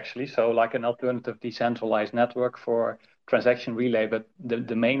 both actually. So like an alternative decentralized network for transaction relay, but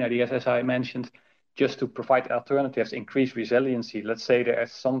the main idea is, as I mentioned, just to provide alternatives, increase resiliency. Let's say there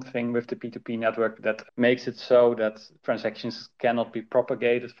is something with the P2P network that makes it so that transactions cannot be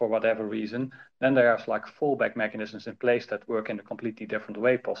propagated for whatever reason. Then there's like fallback mechanisms in place that work in a completely different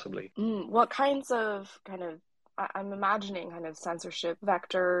way, possibly. What kinds of I'm imagining kind of censorship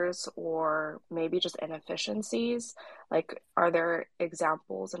vectors or maybe just inefficiencies. Like, are there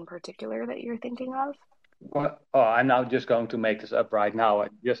examples in particular that you're thinking of? Well, I'm now just going to make this up right now.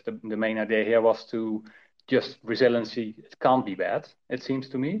 Just the main idea here was to just resiliency. It can't be bad, it seems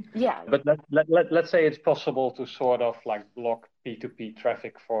to me. Yeah. But let's say it's possible to sort of like block P2P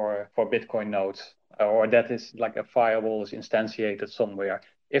traffic for Bitcoin nodes, or that is like a firewall is instantiated somewhere.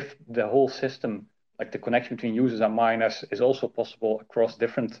 If the whole system, like the connection between users and miners, is also possible across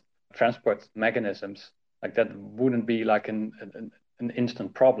different transport mechanisms, like that wouldn't be like an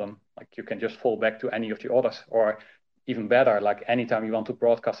instant problem. Like you can just fall back to any of the others, or even better, like anytime you want to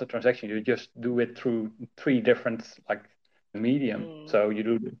broadcast a transaction, you just do it through 3 different like medium. So you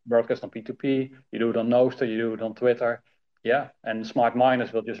do broadcast on P2P, you do it on Nostr, you do it on Twitter. Yeah, and smart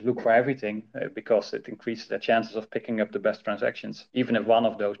miners will just look for everything because it increases their chances of picking up the best transactions, even if one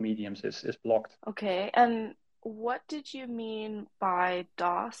of those mediums is blocked. Okay, and what did you mean by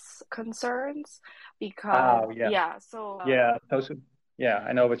DOS concerns? Because yeah,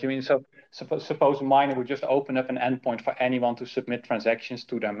 I know what you mean. So suppose a miner would just open up an endpoint for anyone to submit transactions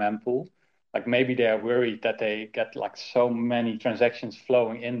to their mempool. Like maybe they're worried that they get like so many transactions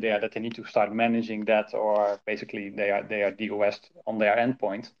flowing in there that they need to start managing that, or basically they are DOS'd on their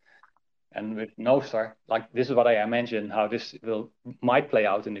endpoint. And with Nostr, like this is what I mentioned, how this might play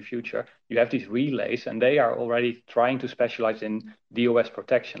out in the future. You have these relays, and they are already trying to specialize in DOS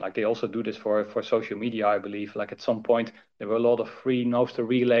protection. Like they also do this for social media, I believe. Like at some point, there were a lot of free Nostr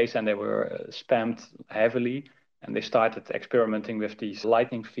relays, and they were spammed heavily. And they started experimenting with these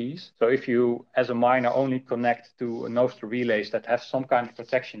lightning fees. So if you, as a miner, only connect to a Nostr relays that have some kind of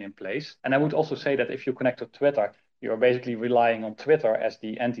protection in place, and I would also say that if you connect to Twitter, you're basically relying on Twitter as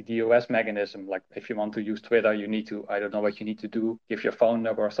the anti-DOS mechanism. Like if you want to use Twitter, you need to, I don't know what you need to do, give your phone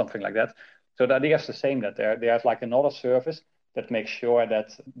number or something like that. So the idea is the same, that there's like another service that makes sure that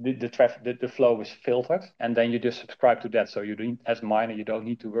the traffic, the flow is filtered, and then you just subscribe to that. So you do, as a miner, you don't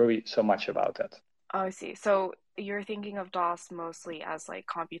need to worry so much about that. Oh, I see. So you're thinking of DOS mostly as like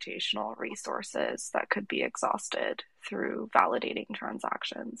computational resources that could be exhausted through validating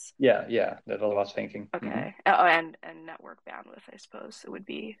transactions. Yeah, that's what I was thinking. Okay. Oh, and network bandwidth, I suppose, it would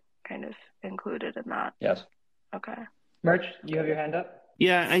be kind of included in that. Yes. Okay. Merch, you have your hand up?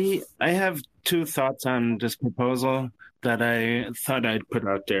 Yeah, I have 2 thoughts on this proposal that I thought I'd put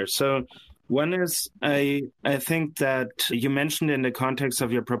out there. So one is I think that you mentioned in the context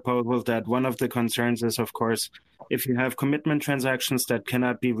of your proposal that one of the concerns is, of course, if you have commitment transactions that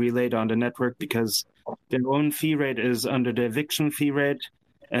cannot be relayed on the network because their own fee rate is under the eviction fee rate,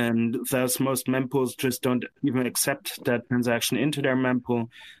 and thus most mempools just don't even accept that transaction into their mempool,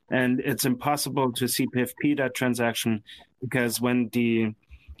 and it's impossible to CPFP that transaction because when the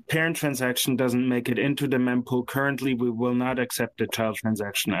parent transaction doesn't make it into the mempool, currently we will not accept the child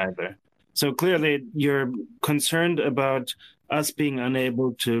transaction either. So clearly you're concerned about us being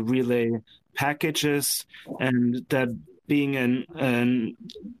unable to relay packages and that being a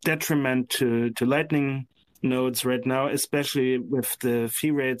detriment to Lightning nodes right now, especially with the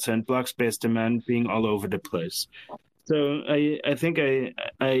fee rates and block space demand being all over the place. So I think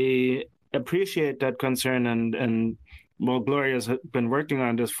I appreciate that concern, and well, Gloria's been working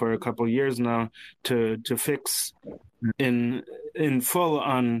on this for a couple of years now to fix in full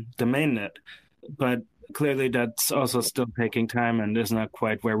on the mainnet, but clearly that's also still taking time and is not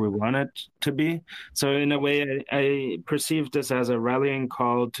quite where we want it to be. So in a way, I perceive this as a rallying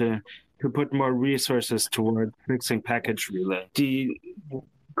call to put more resources toward fixing package relay. The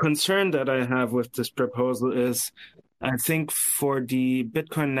concern that I have with this proposal is I think for the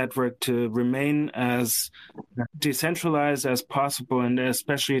Bitcoin network to remain as decentralized as possible, and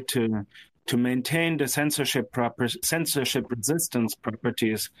especially to maintain the censorship resistance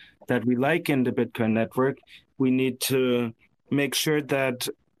properties that we like in the Bitcoin network, we need to make sure that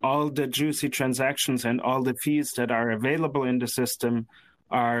all the juicy transactions and all the fees that are available in the system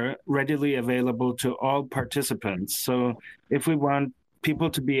are readily available to all participants. So if we want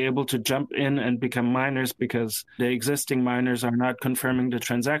people to be able to jump in and become miners because the existing miners are not confirming the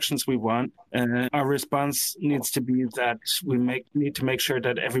transactions we want, our response needs to be that we need to make sure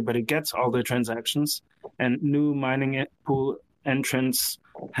that everybody gets all the transactions and new mining pool entrants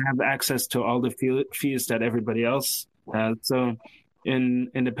have access to all the fees that everybody else has. So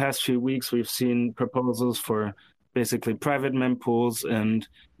in the past few weeks, we've seen proposals for basically private mempools and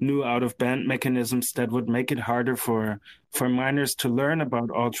new out-of-band mechanisms that would make it harder for miners to learn about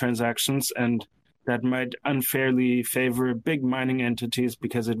all transactions, and that might unfairly favor big mining entities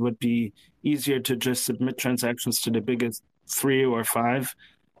because it would be easier to just submit transactions to the biggest 3 or 5.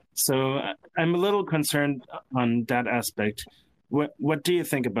 So I'm a little concerned on that aspect. What do you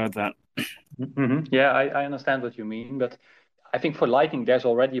think about that? Mm-hmm. Yeah, I understand what you mean, but I think for Lightning, there's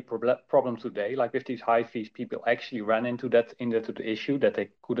already a problem today. Like with these high fees, people actually ran into the issue that they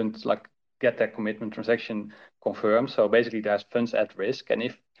couldn't like get their commitment transaction confirmed. So basically, there's funds at risk, and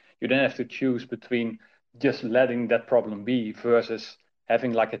if you then have to choose between just letting that problem be versus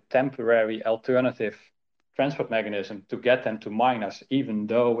having like a temporary alternative transport mechanism to get them to miners, even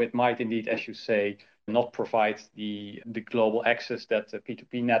though it might indeed, as you say, not provide the global access that the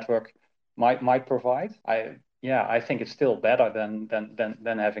P2P network might provide. I think it's still better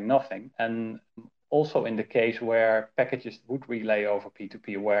than having nothing. And also in the case where packages would relay over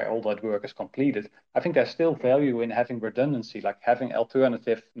P2P, where all that work is completed, I think there's still value in having redundancy, like having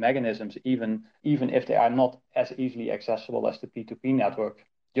alternative mechanisms, even if they are not as easily accessible as the P2P network,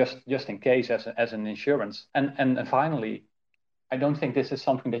 just in case as an insurance. And finally, I don't think this is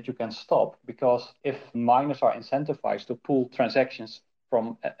something that you can stop, because if miners are incentivized to pull transactions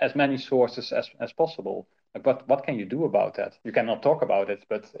from as many sources as possible, but what can you do about that? You cannot talk about it,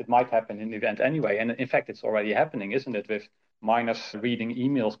 but it might happen in the event anyway. And in fact, it's already happening, isn't it, with miners reading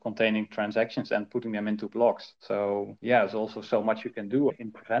emails containing transactions and putting them into blocks. So yeah, there's also so much you can do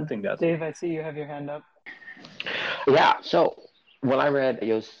in preventing that. Dave, I see you have your hand up. Yeah, so when I read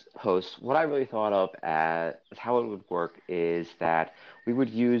Yo's post, what I really thought of as how it would work is that we would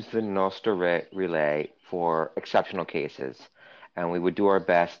use the Nostr relay for exceptional cases, and we would do our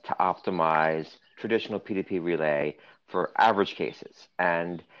best to optimize traditional P2P relay for average cases.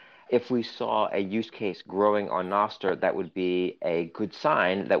 And if we saw a use case growing on Nostr, that would be a good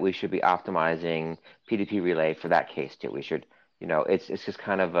sign that we should be optimizing P2P relay for that case too. We should, it's just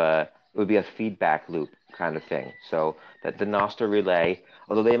kind of it would be a feedback loop kind of thing. So that the Nostr relay,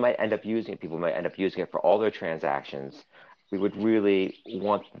 although they might end up using it, people might end up using it for all their transactions, we would really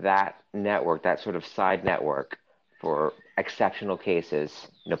want that network, that sort of side network for exceptional cases,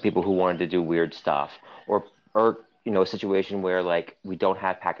 people who wanted to do weird stuff, or a situation where like we don't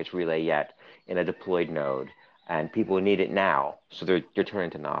have package relay yet in a deployed node and people need it now, so they're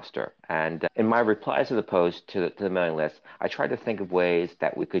turning to Nostr. And in my replies to the post to the mailing list, I tried to think of ways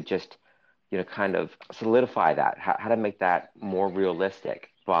that we could just kind of solidify that, how to make that more realistic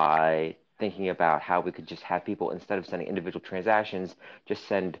by thinking about how we could just have people, instead of sending individual transactions, just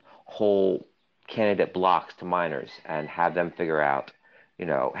send whole candidate blocks to miners and have them figure out,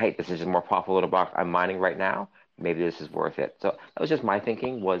 hey, this is a more profitable little block I'm mining right now. Maybe this is worth it. So that was just my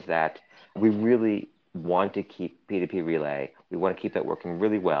thinking, was that we really want to keep P2P relay. We want to keep that working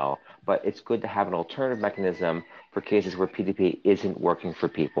really well, but it's good to have an alternative mechanism for cases where P2P isn't working for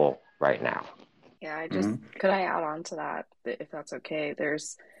people right now. Yeah, could I add on to that, if that's okay?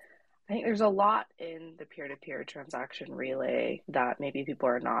 I think there's a lot in the peer-to-peer transaction relay that maybe people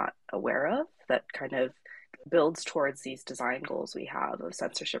are not aware of, that kind of builds towards these design goals we have of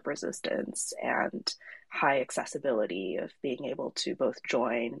censorship resistance and high accessibility, of being able to both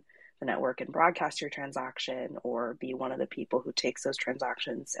join the network and broadcast your transaction, or be one of the people who takes those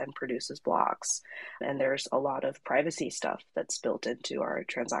transactions and produces blocks. And there's a lot of privacy stuff that's built into our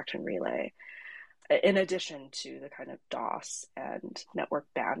transaction relay, in addition to the kind of DOS and network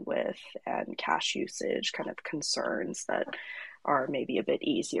bandwidth and cache usage kind of concerns that are maybe a bit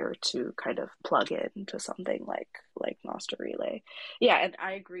easier to kind of plug into something like Nostr Relay. Yeah, and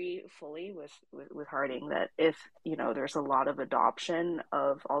I agree fully with Harding that if there's a lot of adoption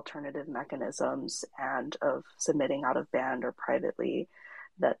of alternative mechanisms and of submitting out of band or privately,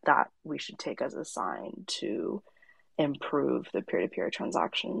 that we should take as a sign to improve the peer-to-peer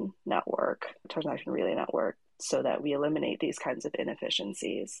transaction relay network, so that we eliminate these kinds of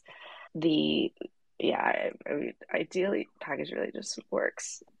inefficiencies. Ideally package relay just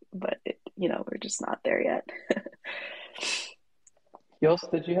works, but we're just not there yet. Jos,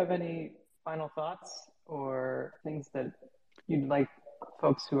 did you have any final thoughts or things that you'd like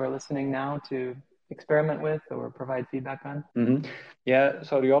folks who are listening now to experiment with or provide feedback on? Mm-hmm. Yeah,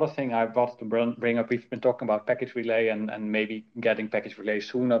 so the other thing I wanted to bring up, we've been talking about package relay and maybe getting package relay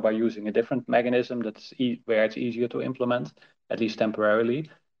sooner by using a different mechanism that's where it's easier to implement, at least temporarily.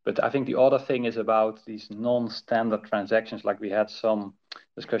 But I think the other thing is about these non-standard transactions, like we had some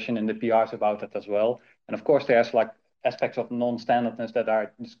discussion in the PRs about that as well. And of course, there's like aspects of non-standardness that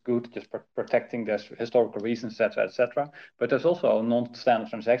are just good, just protecting their historical reasons, etc. But there's also a non-standard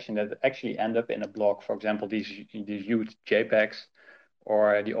transaction that actually end up in a block. For example, these huge JPEGs,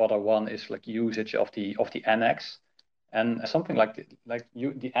 or the other one is like usage of the annex. And something like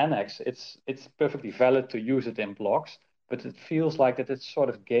the annex, it's perfectly valid to use it in blocks, but it feels like that it's sort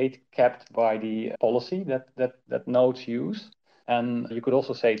of gate kept by the policy that nodes use. And you could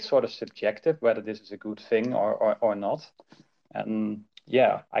also say it's sort of subjective whether this is a good thing or not. And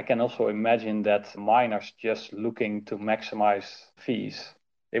yeah, I can also imagine that miners just looking to maximize fees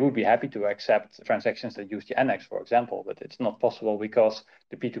they would be happy to accept transactions that use the annex, for example, but it's not possible because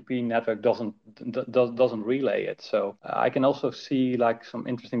the P2P network doesn't relay it. So I can also see like some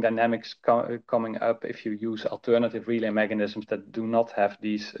interesting dynamics coming up if you use alternative relay mechanisms that do not have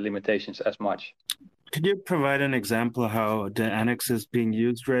these limitations as much. Could you provide an example how the annex is being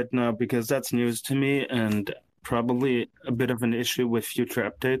used right now? Because that's news to me and probably a bit of an issue with future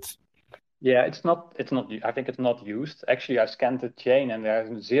updates. Yeah, it's not. I think it's not used. Actually, I scanned the chain and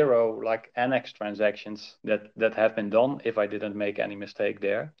there's 0 like annex transactions that have been done if I didn't make any mistake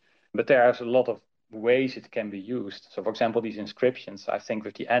there. But there's a lot of ways it can be used. So, for example, these inscriptions. I think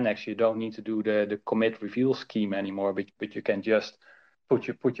with the annex, you don't need to do the commit reveal scheme anymore, but you can just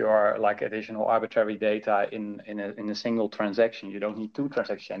put your like additional arbitrary data in a single transaction. You don't need 2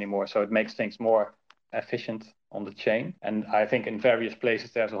 transactions anymore. So it makes things more efficient on the chain. And I think in various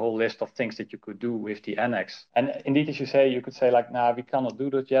places there's a whole list of things that you could do with the annex. And indeed, as you say, you could say like, nah, we cannot do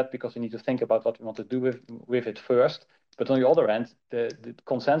that yet because we need to think about what we want to do with it first. But on the other hand, the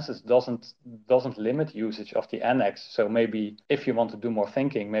consensus doesn't limit usage of the annex. So maybe if you want to do more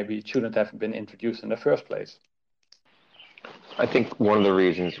thinking, maybe it shouldn't have been introduced in the first place. I think one of the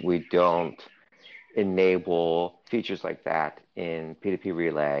reasons we don't enable features like that in P2P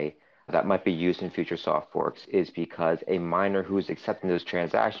relay that might be used in future soft forks is because a miner who's accepting those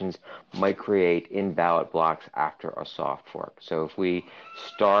transactions might create invalid blocks after a soft fork. So if we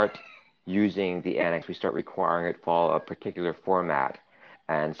start using the annex, we start requiring it follow a particular format,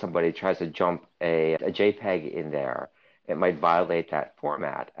 and somebody tries to jump a JPEG in there, it might violate that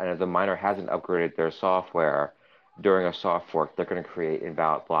format. And if the miner hasn't upgraded their software during a soft fork, they're going to create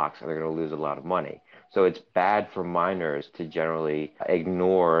invalid blocks and they're going to lose a lot of money. So it's bad for miners to generally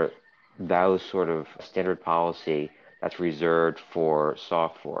ignore those sort of standard policy that's reserved for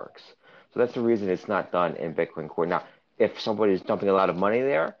soft forks. So that's the reason it's not done in Bitcoin Core. Now, if somebody's dumping a lot of money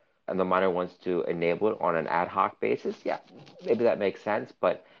there and the miner wants to enable it on an ad hoc basis, yeah, maybe that makes sense.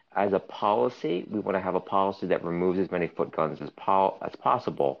 But as a policy, we want to have a policy that removes as many foot guns as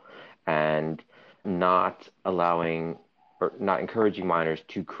possible and not allowing or not encouraging miners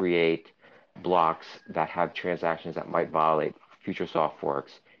to create blocks that have transactions that might violate future soft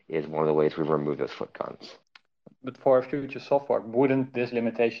forks is one of the ways we remove those foot guns. But for a future soft fork, wouldn't this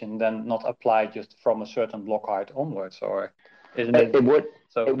limitation then not apply just from a certain block height onwards, or isn't it? It would.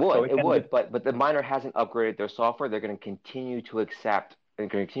 So it would. so it would. But the miner hasn't upgraded their software. They're going to continue to accept. They're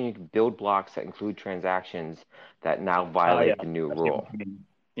going to continue to build blocks that include transactions that now violate the new rule.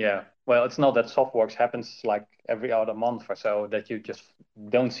 Yeah. Well, it's not that soft forks happens like every other month or so that you just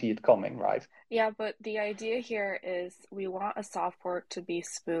don't see it coming, right? Yeah, but the idea here is we want a soft fork to be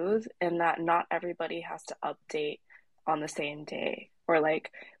smooth and that not everybody has to update on the same day. Or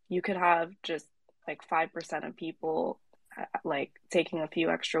like you could have just like 5% of people like taking a few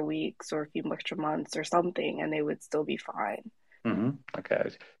extra weeks or a few extra months or something, and they would still be fine. Mm-hmm.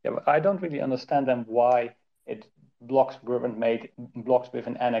 Okay. Yeah, but I don't really understand then why blocks with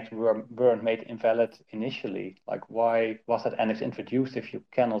an annex weren't made invalid initially. Like, why was that annex introduced if you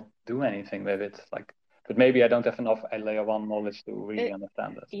cannot do anything with it? Like, but maybe I don't have enough layer 1 knowledge to really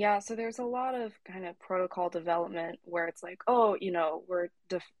understand this. Yeah, so there's a lot of kind of protocol development where it's like, oh,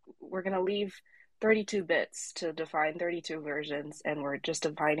 we're gonna leave 32 bits to define 32 versions, and we're just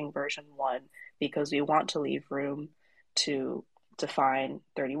defining version 1 because we want to leave room to define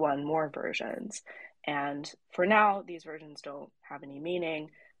 31 more versions. And for now, these versions don't have any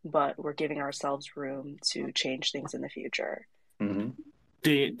meaning, but we're giving ourselves room to change things in the future. Mm-hmm.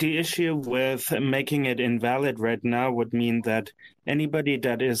 The issue with making it invalid right now would mean that anybody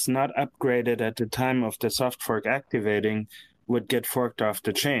that is not upgraded at the time of the soft fork activating would get forked off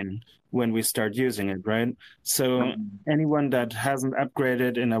the chain when we start using it, right? So anyone that hasn't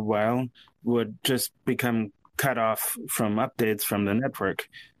upgraded in a while would just become cut off from updates from the network.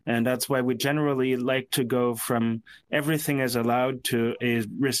 And that's why we generally like to go from everything is allowed to a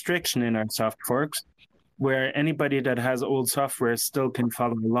restriction in our soft forks, where anybody that has old software still can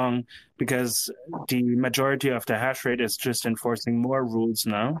follow along, because the majority of the hash rate is just enforcing more rules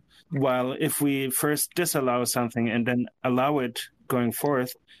now. While if we first disallow something and then allow it going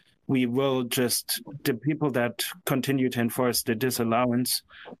forth, we will just, the people that continue to enforce the disallowance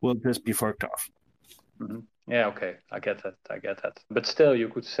will just be forked off. Mm-hmm. Yeah, okay, I get that. But still, you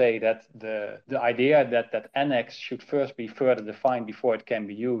could say that the idea that annex should first be further defined before it can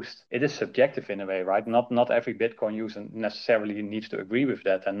be used, it is subjective in a way, right? Not every Bitcoin user necessarily needs to agree with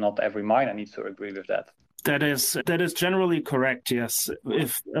that, and not every miner needs to agree with that. That is generally correct, yes.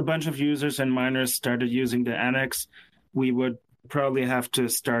 If a bunch of users and miners started using the annex, we would probably have to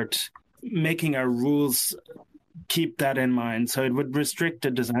start making our rules keep that in mind. So it would restrict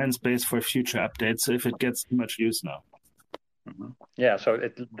the design space for future updates if it gets too much use now. Yeah, so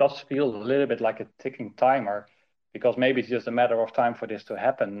it does feel a little bit like a ticking timer, because maybe it's just a matter of time for this to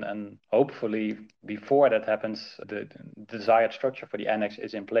happen, and hopefully before that happens, the desired structure for the annex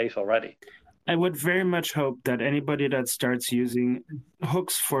is in place already. I would very much hope that anybody that starts using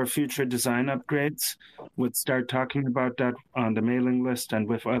hooks for future design upgrades would start talking about that on the mailing list and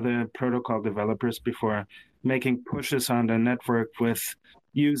with other protocol developers before making pushes on the network with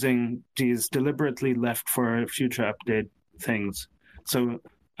using these deliberately left for future update things. So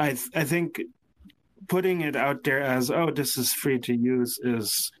I think putting it out there as, oh, this is free to use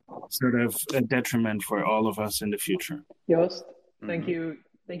is sort of a detriment for all of us in the future. Joost, thank you.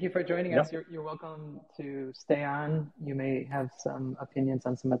 Thank you for joining us. You're welcome to stay on. You may have some opinions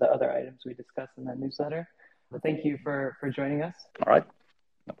on some of the other items we discussed in that newsletter. But thank you for joining us. All right,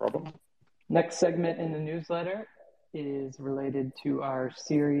 no problem. Next segment in the newsletter is related to our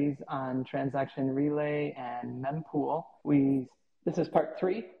series on transaction relay and mempool. This is part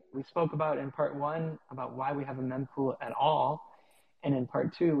 3. We spoke about in part 1 about why we have a mempool at all. And in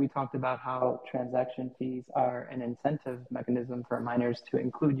part 2, we talked about how transaction fees are an incentive mechanism for miners to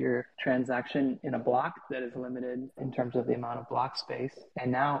include your transaction in a block that is limited in terms of the amount of block space.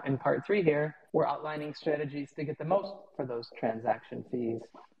 And now in part 3 here, we're outlining strategies to get the most for those transaction fees.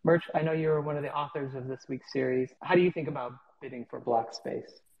 Murch, I know you're one of the authors of this week's series. How do you think about bidding for block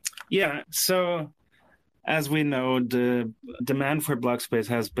space? Yeah, so as we know, the demand for block space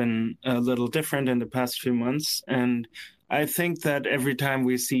has been a little different in the past few months. And I think that every time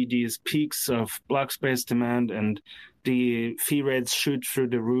we see these peaks of block space demand and the fee rates shoot through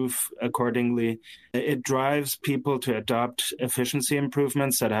the roof accordingly, it drives people to adopt efficiency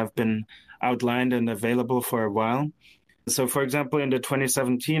improvements that have been outlined and available for a while. So, for example, in the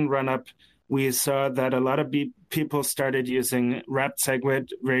 2017 run-up, we saw that a lot of people started using wrapped SegWit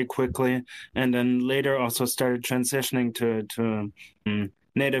very quickly, and then later also started transitioning to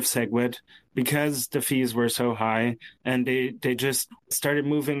native SegWit because the fees were so high, and they just started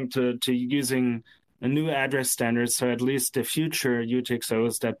moving to using a new address standards, so at least the future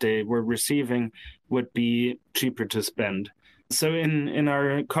UTXOs that they were receiving would be cheaper to spend. So in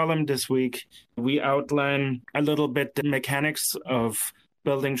our column this week, we outline a little bit the mechanics of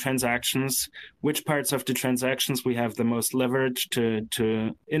building transactions, which parts of the transactions we have the most leverage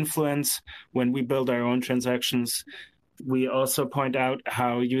to influence when we build our own transactions. We also point out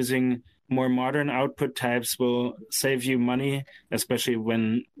how using more modern output types will save you money, especially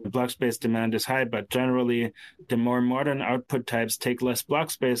when block space demand is high, but generally the more modern output types take less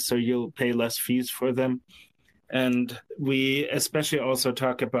block space, so you'll pay less fees for them. And we especially also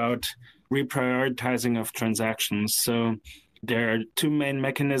talk about reprioritizing of transactions. So there are 2 main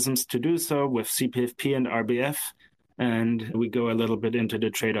mechanisms to do so with CPFP and RBF, and we go a little bit into the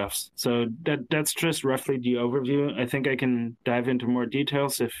trade-offs. So that's just roughly the overview. I think I can dive into more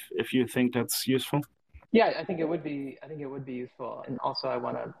details if you think that's useful. Yeah, I think it would be useful. And also I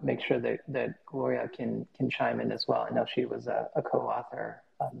want to make sure that Gloria can chime in as well. I know she was a co-author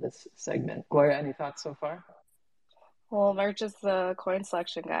of this segment. Gloria, any thoughts so far? Well, Merch is the coin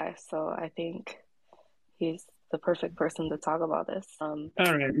selection guy, so I think he's the perfect person to talk about this. All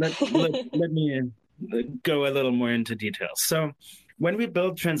right, let me go a little more into details. So when we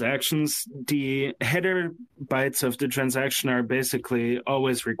build transactions, the header bytes of the transaction are basically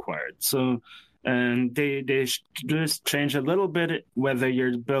always required. So and they just change a little bit whether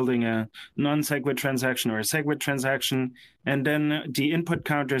you're building a non-SegWit transaction or a SegWit transaction. And then the input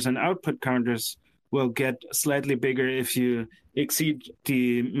counters and output counters will get slightly bigger if you exceed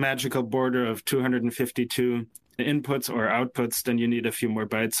the magical border of 252 inputs or outputs, then you need a few more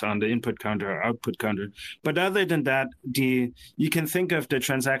bytes on the input counter or output counter. But other than that, you can think of the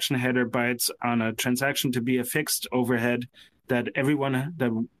transaction header bytes on a transaction to be a fixed overhead that everyone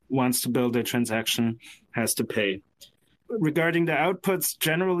that wants to build a transaction has to pay. Regarding the outputs,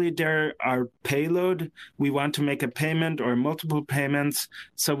 generally there are payload. We want to make a payment or multiple payments.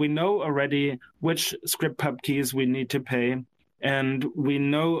 So we know already which script pub keys we need to pay. And we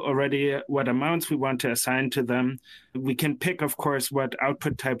know already what amounts we want to assign to them. We can pick, of course, what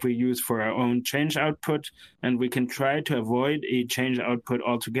output type we use for our own change output. And we can try to avoid a change output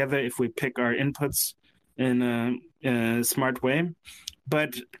altogether if we pick our inputs in a smart way.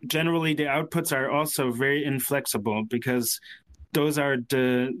 But generally, the outputs are also very inflexible because those are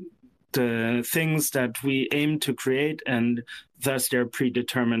the things that we aim to create, and thus they're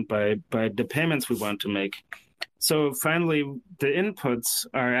predetermined by the payments we want to make. So finally, the inputs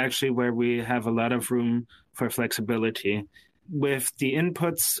are actually where we have a lot of room for flexibility. with the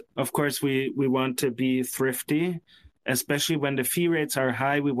inputs, of course, we want to be thrifty. Especially when the fee rates are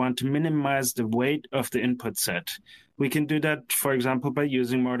high, we want to minimize the weight of the input set. We can do that, for example, by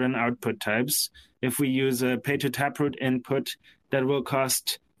using modern output types. If we use a pay-to-taproot input, that will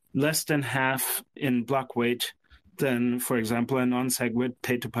cost less than half in block weight than, for example, a non-SegWit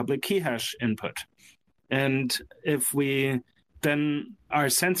pay-to-public key hash input. And if we then are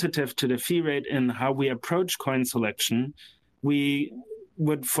sensitive to the fee rate in how we approach coin selection, we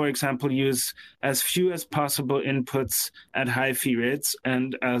would, for example, use as few as possible inputs at high fee rates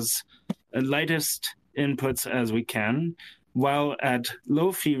and as lightest inputs as we can, while at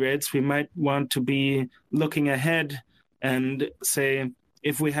low fee rates, we might want to be looking ahead and say,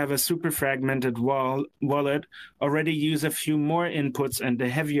 if we have a super fragmented wallet, already use a few more inputs and the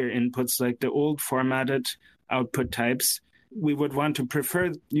heavier inputs like the old formatted output types. We would want to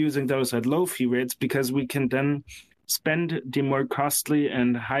prefer using those at low fee rates because we can then spend the more costly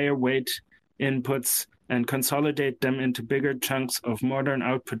and higher weight inputs and consolidate them into bigger chunks of modern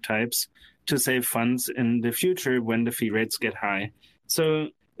output types to save funds in the future when the fee rates get high. So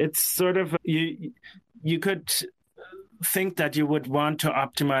it's sort of, you could think that you would want to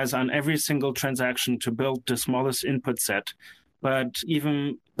optimize on every single transaction to build the smallest input set. But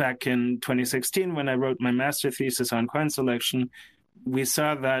even back in 2016, when I wrote my master thesis on coin selection, we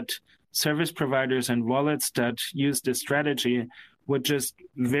saw that service providers and wallets that use this strategy would just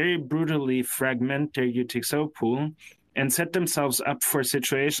very brutally fragment their UTXO pool and set themselves up for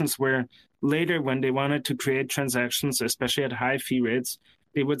situations where later, when they wanted to create transactions, especially at high fee rates,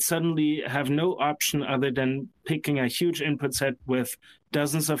 they would suddenly have no option other than picking a huge input set with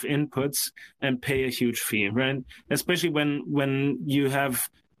dozens of inputs and pay a huge fee, right? Especially when you have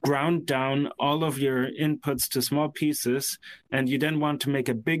ground down all of your inputs to small pieces and you then want to make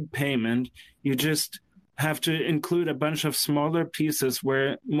a big payment, you just have to include a bunch of smaller pieces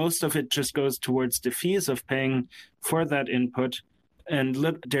where most of it just goes towards the fees of paying for that input. And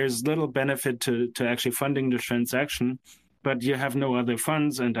there's little benefit to actually funding the transaction, but you have no other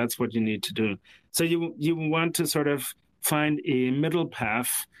funds, and that's what you need to do. So you want to sort of find a middle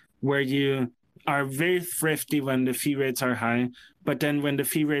path where you are very thrifty when the fee rates are high, but then when the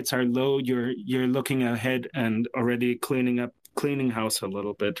fee rates are low, you're looking ahead and already cleaning house a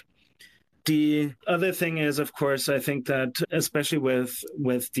little bit. The other thing is, of course, I think that especially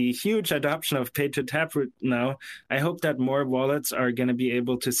with the huge adoption of pay-to-taproot now, I hope that more wallets are going to be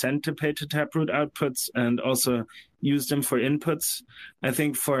able to send to pay-to-taproot outputs and also use them for inputs. I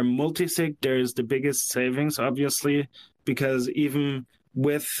think for multisig, there's the biggest savings, obviously, because even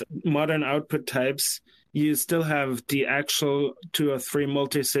with modern output types, you still have the actual 2 or 3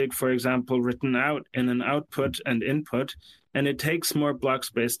 multisig, for example, written out in an output and input, and it takes more block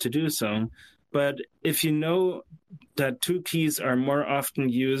space to do so. But if you know that 2 keys are more often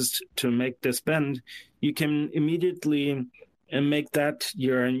used to make this spend, you can immediately make that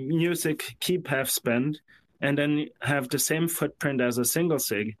your music key path spend and then have the same footprint as a single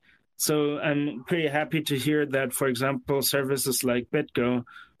sig. So I'm pretty happy to hear that, for example, services like BitGo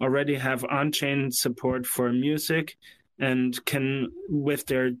already have on-chain support for music and can, with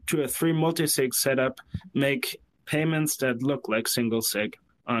their 2 or 3 multisig setup, make payments that look like single sig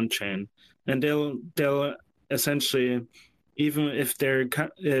on-chain. And they'll essentially, even if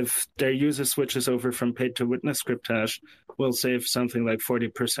their user switches over from paid to witness script hash, will save something like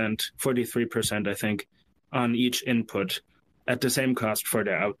 40%, 43%, I think, on each input at the same cost for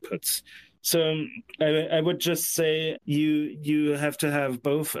their outputs. So I would just say you have to have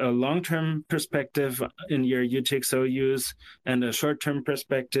both a long-term perspective in your UTXO use and a short-term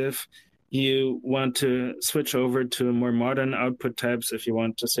perspective. You want to switch over to more modern output types if you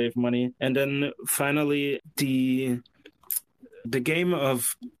want to save money. And then finally, the game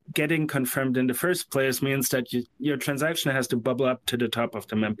of getting confirmed in the first place means that your transaction has to bubble up to the top of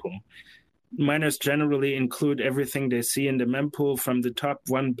the mempool. Miners generally include everything they see in the mempool from the top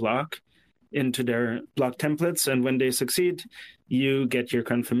 1 block into their block templates, and when they succeed, you get your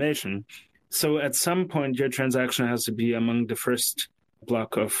confirmation. So at some point, your transaction has to be among the first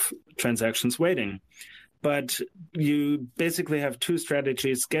block of transactions waiting. But you basically have 2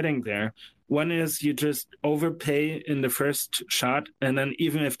 strategies getting there. One is you just overpay in the first shot, and then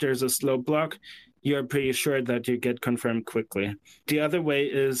even if there's a slow block, you're pretty sure that you get confirmed quickly. The other way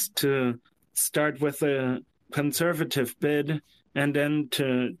is to start with a conservative bid and then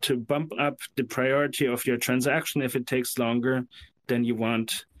to bump up the priority of your transaction if it takes longer than you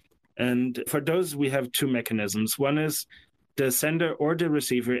want. And for those, we have 2 mechanisms. One is the sender or the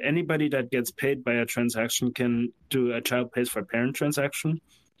receiver, anybody that gets paid by a transaction can do a child pays for parent transaction.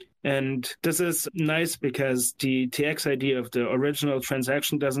 And this is nice because the TX ID of the original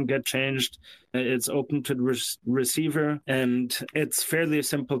transaction doesn't get changed. It's open to the receiver, and it's fairly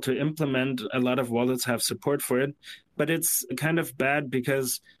simple to implement. A lot of wallets have support for it, but it's kind of bad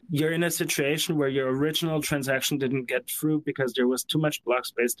because you're in a situation where your original transaction didn't get through because there was too much block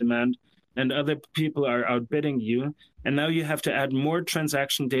space demand and other people are outbidding you. And now you have to add more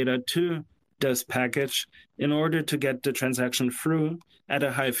transaction data to this package in order to get the transaction through at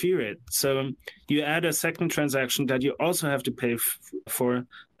a high fee rate. So you add a second transaction that you also have to pay for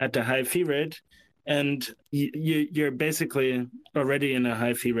at the high fee rate, and you're basically already in a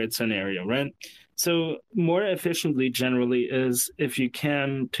high fee rate scenario, right? So more efficiently generally is if you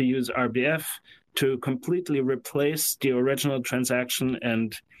can to use RBF to completely replace the original transaction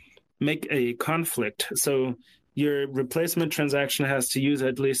and make a conflict. So your replacement transaction has to use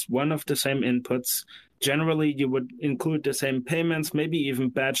at least one of the same inputs. Generally, you would include the same payments, maybe even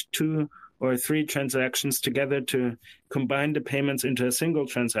batch 2 or 3 transactions together to combine the payments into a single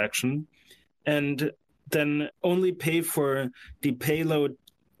transaction, and then only pay for the payload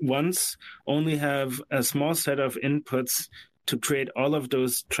once, only have a small set of inputs to create all of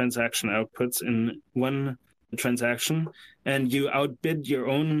those transaction outputs in one transaction, and you outbid your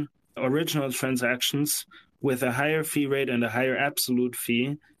own original transactions with a higher fee rate and a higher absolute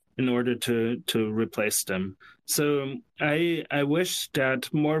fee in order to replace them. So I wish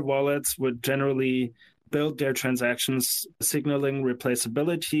that more wallets would generally build their transactions signaling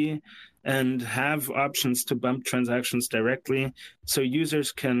replaceability and have options to bump transactions directly so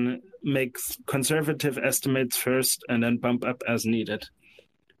users can make conservative estimates first and then bump up as needed.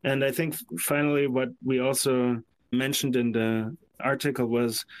 And I think finally what we also mentioned in the article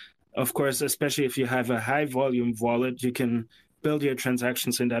was, of course, especially if you have a high volume wallet, you can build your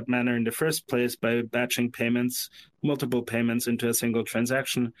transactions in that manner in the first place by batching payments, multiple payments into a single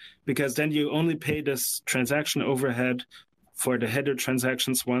transaction, because then you only pay this transaction overhead for the header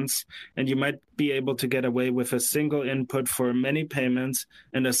transactions once, and you might be able to get away with a single input for many payments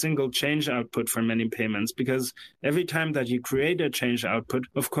and a single change output for many payments, because every time that you create a change output,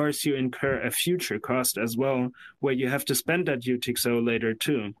 of course, you incur a future cost as well, where you have to spend that UTXO later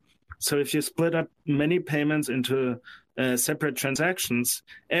too. So if you split up many payments into separate transactions,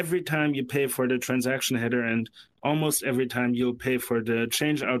 every time you pay for the transaction header and almost every time you'll pay for the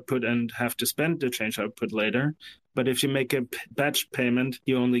change output and have to spend the change output later. But if you make a batch payment,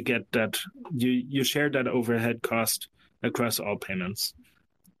 you only get that, you share that overhead cost across all payments.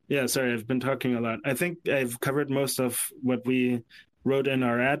 Yeah, sorry, I've been talking a lot. I think I've covered most of what we wrote in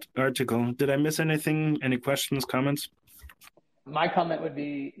our article. Did I miss anything? Any questions, comments? My comment would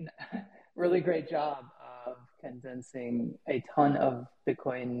be really great job of condensing a ton of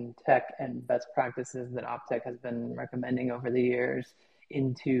Bitcoin tech and best practices that Optech has been recommending over the years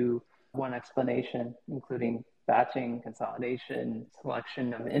into one explanation, including batching, consolidation,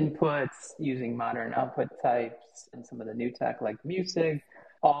 selection of inputs, using modern output types, and some of the new tech like Musig,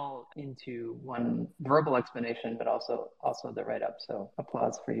 all into one verbal explanation, but also the write-up. So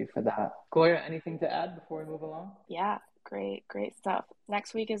applause for you for that. Goya, anything to add before we move along? Yeah, great stuff.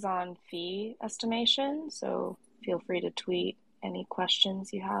 Next week is on fee estimation, so feel free to tweet any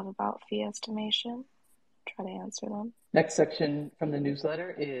questions you have about fee estimation. Try to answer them. Next section from the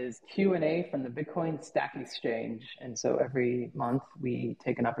newsletter is Q&A from the Bitcoin Stack Exchange. And so every month we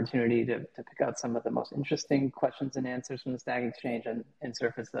take an opportunity to pick out some of the most interesting questions and answers from the Stack Exchange and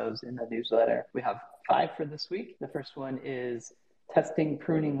surface those in the newsletter. We have 5 for this week. The first one is testing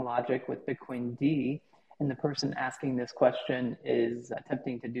pruning logic with Bitcoin D. And the person asking this question is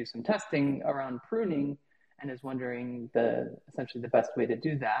attempting to do some testing around pruning and is wondering essentially the best way to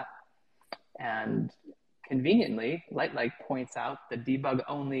do that. And conveniently, Lightlike points out the debug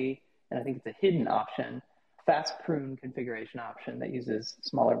only, and I think it's a hidden option, fast prune configuration option that uses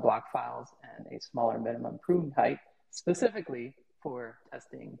smaller block files and a smaller minimum prune height, specifically for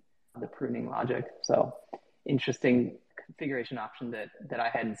testing the pruning logic. So interesting configuration option that I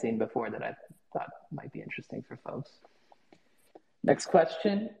hadn't seen before that I thought might be interesting for folks. Next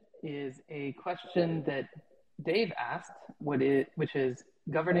question is a question that Dave asked, which is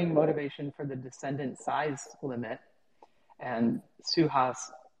governing motivation for the descendant size limit. And Suhas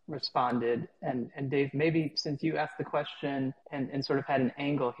responded. And Dave, maybe since you asked the question and sort of had an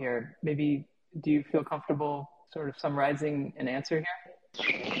angle here, maybe do you feel comfortable sort of summarizing an answer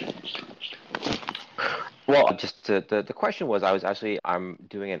here? Well, just the question was, I'm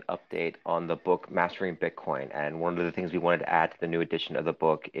doing an update on the book Mastering Bitcoin, and one of the things we wanted to add to the new edition of the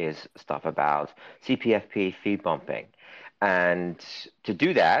book is stuff about CPFP fee bumping. And to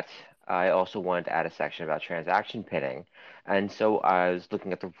do that, I also wanted to add a section about transaction pinning. And so I was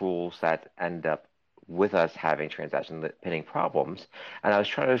looking at the rules that end up with us having transaction pinning problems. And I was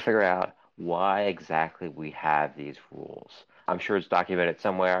trying to figure out why exactly we have these rules. I'm sure it's documented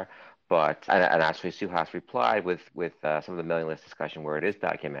somewhere, but and actually Suhas replied with some of the mailing list discussion where it is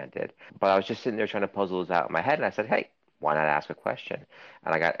documented. But I was just sitting there trying to puzzle this out in my head, and I said, hey, why not ask a question?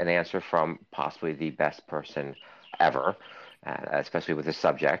 And I got an answer from possibly the best person ever, especially with this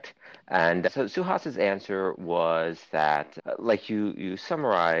subject. And so Suhas's answer was that, like you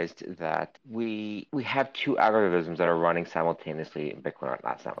summarized, that we have two algorithms that are running simultaneously in Bitcoin, or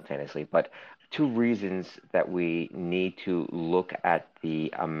not simultaneously, but two reasons that we need to look at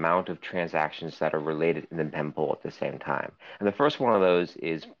the amount of transactions that are related in the mempool at the same time. And the first one of those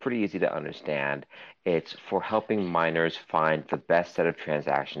is pretty easy to understand. It's for helping miners find the best set of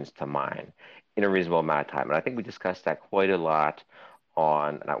transactions to mine in a reasonable amount of time. And I think we discussed that quite a lot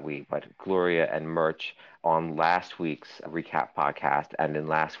on, not we, but Gloria and Merch on last week's recap podcast and in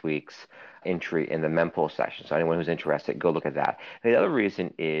last week's entry in the mempool session. So anyone who's interested, go look at that. And the other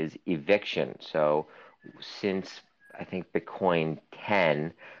reason is eviction. So since I think Bitcoin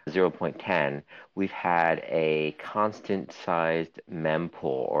 10, 0.10, we've had a constant sized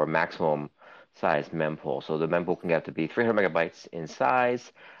mempool or maximum size mempool. So the mempool can get up to be 300 megabytes in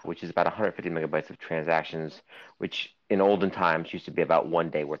size, which is about 150 megabytes of transactions, which in olden times used to be about 1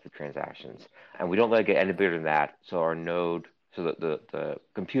 day worth of transactions. And we don't let it get any bigger than that. So our node, so the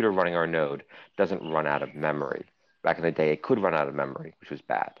computer running our node doesn't run out of memory. Back in the day, it could run out of memory, which was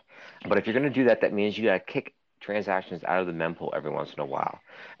bad. But if you're going to do that, that means you got to kick transactions out of the mempool every once in a while.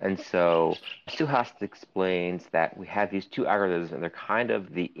 And so Suhas explains that we have these two algorithms, and they're kind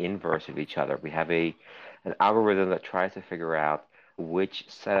of the inverse of each other. We have an algorithm that tries to figure out which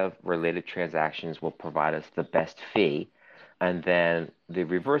set of related transactions will provide us the best fee, and then the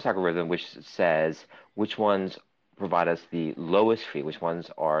reverse algorithm, which says which ones provide us the lowest fee, which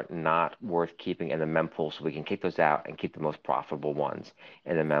ones are not worth keeping in the mempool, so we can kick those out and keep the most profitable ones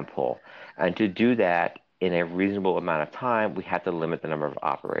in the mempool. And to do that in a reasonable amount of time, we have to limit the number of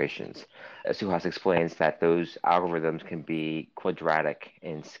operations. Suhas explains that those algorithms can be quadratic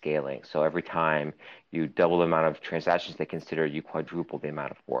in scaling. So every time you double the amount of transactions they consider, you quadruple the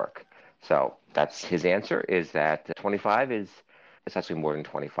amount of work. So that's his answer, is that 25 is essentially more than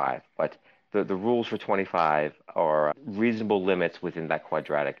 25. But the rules for 25 are reasonable limits within that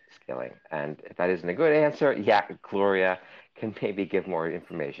quadratic scaling. And if that isn't a good answer, yeah, Gloria can maybe give more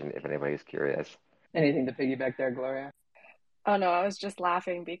information if anybody's curious. Anything to piggyback there, Gloria? Oh no, I was just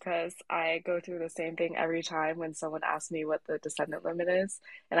laughing because I go through the same thing every time when someone asks me what the descendant limit is,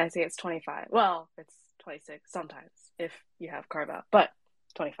 and I say it's 25. Well, it's 26 sometimes if you have carve out, but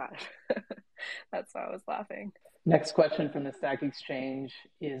 25. That's why I was laughing. Next question from the Stack Exchange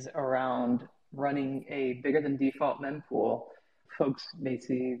is around running a bigger than default mempool. Folks may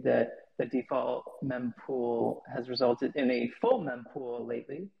see that the default mempool has resulted in a full mempool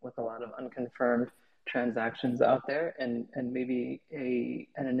lately with a lot of unconfirmed transactions out there, and maybe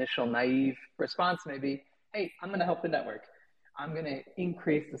an initial naive response may be, hey, I'm going to help the network. I'm going to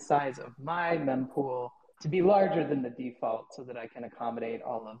increase the size of my mempool to be larger than the default so that I can accommodate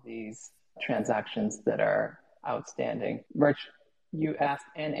all of these transactions that are outstanding. Merch, you asked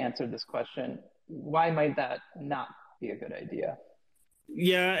and answered this question. Why might that not be a good idea?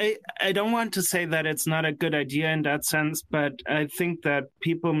 Yeah, I don't want to say that it's not a good idea in that sense, but I think that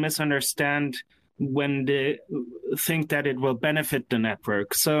people misunderstand when they think that it will benefit the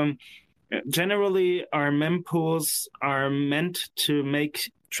network. So generally, our mempools are meant to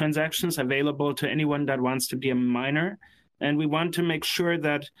make transactions available to anyone that wants to be a miner. And we want to make sure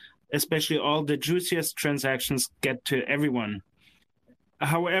that especially all the juiciest transactions get to everyone.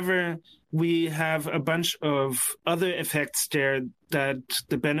 However, we have a bunch of other effects there that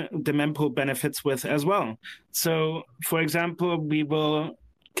the mempool benefits with as well. So, for example, we will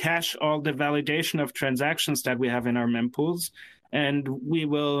cache all the validation of transactions that we have in our mempools, and we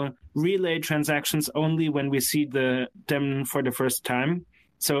will relay transactions only when we see them for the first time.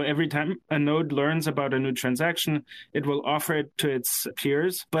 So every time a node learns about a new transaction, it will offer it to its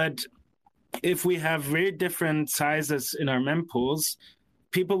peers. But if we have very different sizes in our mempools,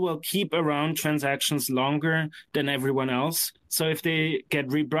 people will keep around transactions longer than everyone else. So if they get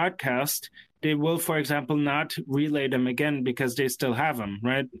rebroadcast, they will, for example, not relay them again because they still have them,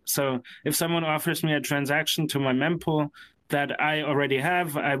 right? So if someone offers me a transaction to my mempool that I already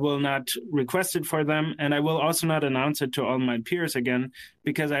have, I will not request it for them. And I will also not announce it to all my peers again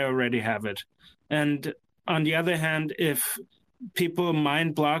because I already have it. And on the other hand, if people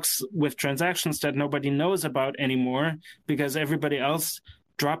mine blocks with transactions that nobody knows about anymore because everybody else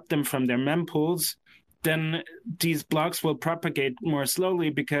drop them from their mempools, then these blocks will propagate more slowly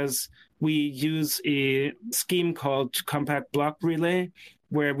because we use a scheme called compact block relay,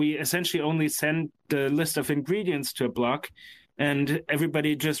 where we essentially only send the list of ingredients to a block, and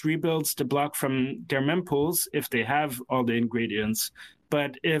everybody just rebuilds the block from their mempools if they have all the ingredients.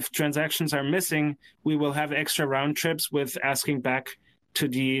 But if transactions are missing, we will have extra round trips with asking back to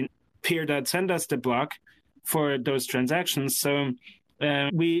the peer that sent us the block for those transactions. So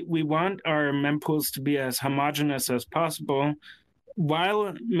we want our mempools to be as homogeneous as possible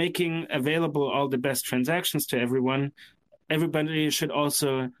while making available all the best transactions to everyone. Everybody should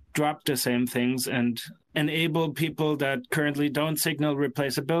also drop the same things and enable people that currently don't signal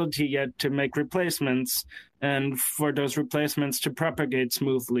replaceability yet to make replacements, and for those replacements to propagate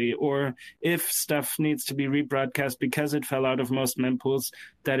smoothly, or if stuff needs to be rebroadcast because it fell out of most mempools,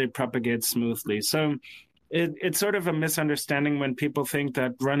 that it propagates smoothly. So it's sort of a misunderstanding when people think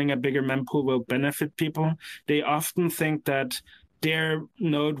that running a bigger mempool will benefit people. They often think that their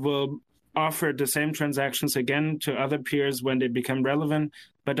node will offer the same transactions again to other peers when they become relevant,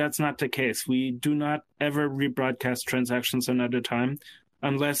 but that's not the case. We do not ever rebroadcast transactions another time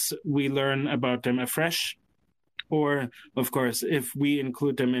unless we learn about them afresh, or, of course, if we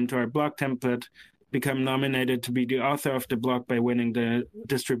include them into our block template, become nominated to be the author of the block by winning the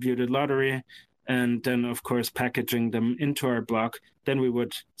distributed lottery, and then, of course, packaging them into our block, then we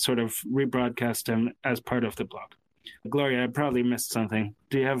would sort of rebroadcast them as part of the block. Gloria, I probably missed something.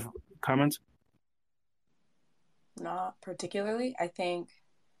 Do you have comments? Not particularly. I think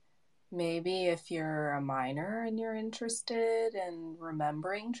maybe if you're a miner and you're interested in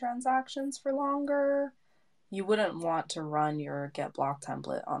remembering transactions for longer, you wouldn't want to run your get block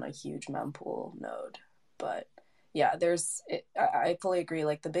template on a huge mempool node. But yeah, I fully agree.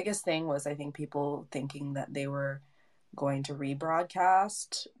 Like, the biggest thing was, I think, people thinking that they were going to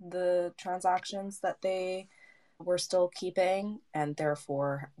rebroadcast the transactions that they were still keeping, and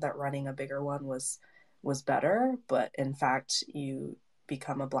therefore that running a bigger one was better. But in fact, you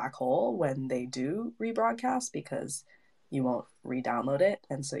become a black hole when they do rebroadcast, because you won't re-download it,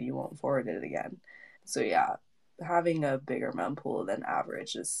 and so you won't forward it again. So yeah, having a bigger mempool than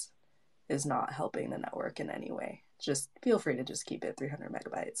average is not helping the network in any way. Just feel free to just keep it 300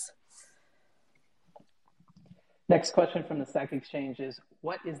 megabytes. Next question from the Stack Exchange is,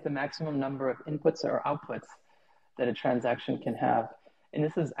 what is the maximum number of inputs or outputs that a transaction can have? And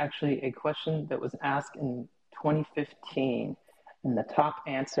this is actually a question that was asked in 2015. And the top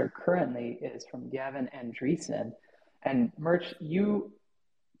answer currently is from Gavin Andreessen. And Murch, you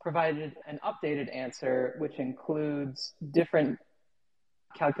provided an updated answer, which includes different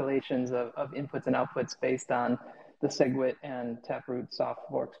calculations of inputs and outputs based on the SegWit and Taproot soft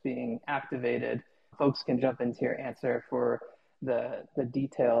forks being activated. Folks can jump into your answer for the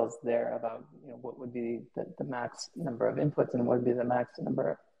details there about what would be the max number of inputs and what would be the max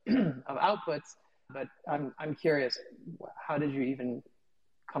number of outputs. But I'm curious, how did you even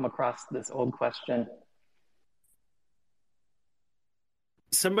come across this old question?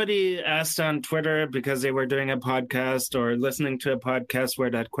 Somebody asked on Twitter because they were doing a podcast or listening to a podcast where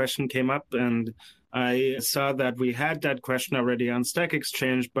that question came up, and I saw that we had that question already on Stack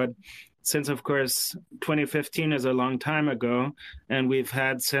Exchange, but since, of course, 2015 is a long time ago, and we've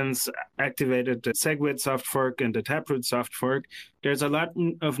had since activated the SegWit soft fork and the Taproot soft fork, there's a lot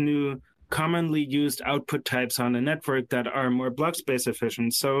of new commonly used output types on the network that are more block space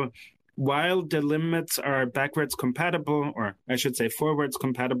efficient. So while the limits are backwards compatible, or I should say forwards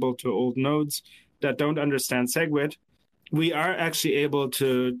compatible to old nodes that don't understand SegWit, we are actually able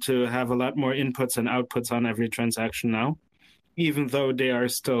to have a lot more inputs and outputs on every transaction now, even though they are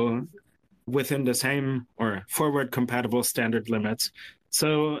still within the same or forward compatible standard limits.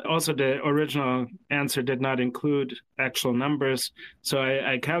 So also the original answer did not include actual numbers. So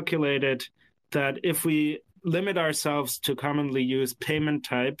I calculated that if we limit ourselves to commonly used payment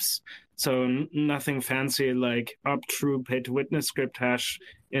types, so nothing fancy like op-true pay-to-witness script hash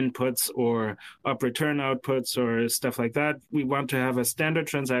inputs or op-return outputs or stuff like that. We want to have a standard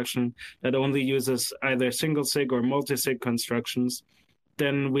transaction that only uses either single-sig or multi-sig constructions.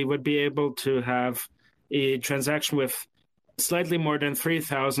 Then we would be able to have a transaction with slightly more than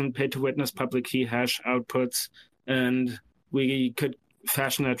 3,000 pay-to-witness public key hash outputs, and we could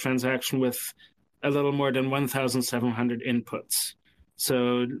fashion a transaction with a little more than 1,700 inputs.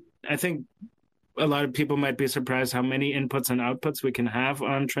 So I think a lot of people might be surprised how many inputs and outputs we can have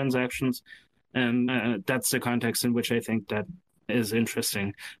on transactions, and that's the context in which I think that is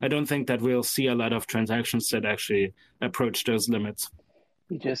interesting. I don't think that we'll see a lot of transactions that actually approach those limits.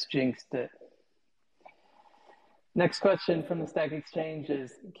 You just jinxed it. Next question from the Stack Exchange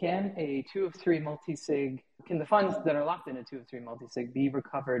is, can a 2 of 3 multisig, can the funds that are locked in a 2 of 3 multisig be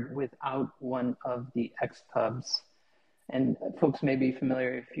recovered without one of the XPubs? And folks may be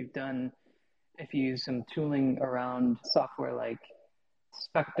familiar if you use some tooling around software like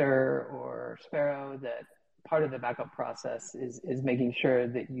Spectre or Sparrow, that part of the backup process is making sure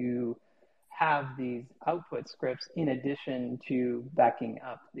that you have these output scripts in addition to backing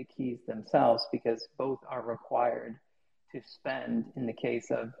up the keys themselves, because both are required to spend in the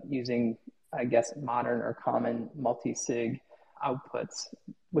case of using, I guess, modern or common multi-sig outputs,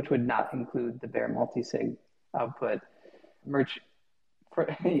 which would not include the bare multi-sig output. Murch,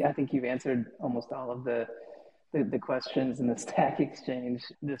 I think you've answered almost all of the questions in the Stack Exchange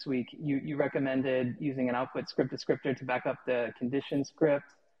this week. You recommended using an output script descriptor to back up the condition script.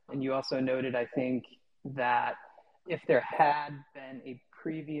 And you also noted, I think, that if there had been a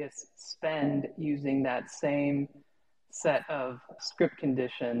previous spend using that same set of script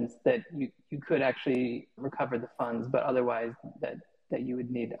conditions, that you could actually recover the funds, but otherwise that you would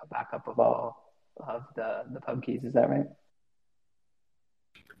need a backup of all of the pub keys. Is that right?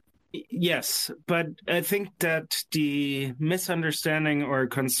 Yes, but I think that the misunderstanding or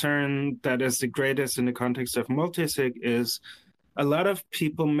concern that is the greatest in the context of multisig is a lot of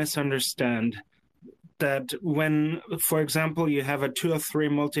people misunderstand that when, for example, you have a 2 of 3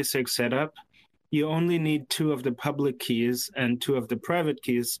 multisig setup, you only need 2 of the public keys and 2 of the private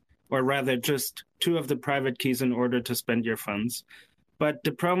keys, or rather just 2 of the private keys in order to spend your funds. But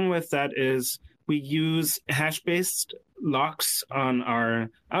the problem with that is we use hash-based locks on our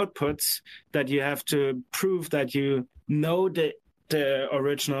outputs that you have to prove that you know the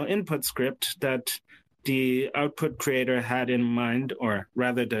original input script that the output creator had in mind, or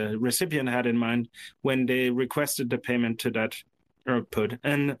rather the recipient had in mind when they requested the payment to that output.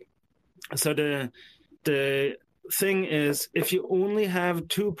 And so the thing is, if you only have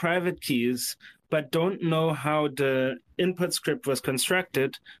 2 private keys but don't know how the input script was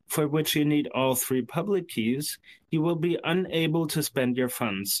constructed, for which you need all 3 public keys, you will be unable to spend your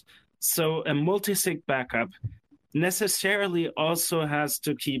funds. So a multisig backup necessarily also has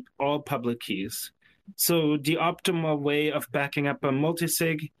to keep all public keys. So the optimal way of backing up a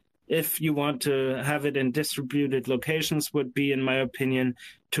multisig, if you want to have it in distributed locations, would be, in my opinion,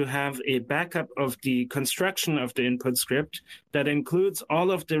 to have a backup of the construction of the input script that includes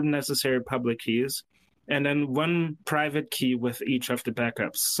all of the necessary public keys, and then 1 private key with each of the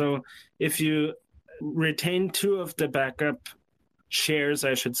backups. So if you retain 2 of the backup shares,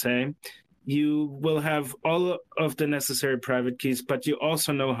 I should say, you will have all of the necessary private keys, but you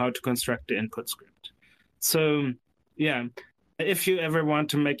also know how to construct the input script. So, yeah, if you ever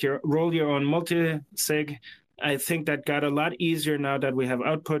want to roll your own multi-sig, I think that got a lot easier now that we have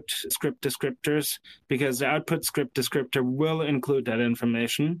output script descriptors, because the output script descriptor will include that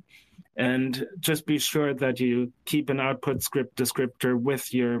information. And just be sure that you keep an output script descriptor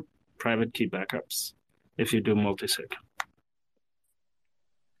with your private key backups if you do multi-sig.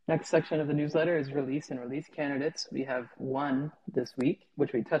 Next section of the newsletter is release and release candidates. We have one this week,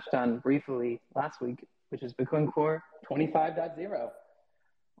 which we touched on briefly last week, which is Bitcoin Core 25.0,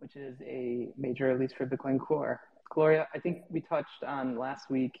 which is a major release for Bitcoin Core. Gloria, I think we touched on last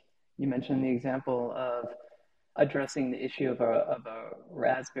week, you mentioned the example of addressing the issue of a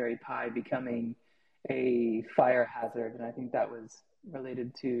Raspberry Pi becoming a fire hazard. And I think that was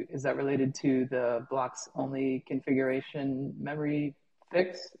related to the blocks only configuration memory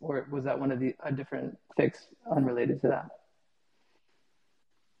fix, or was that a different fix unrelated to that?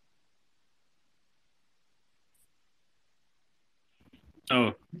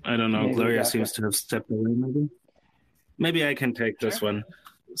 Oh, I don't know. Maybe Gloria seems to have stepped away, maybe. Maybe I can take this one.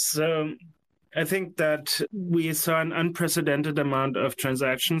 So I think that we saw an unprecedented amount of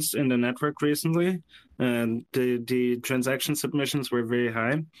transactions in the network recently, and the transaction submissions were very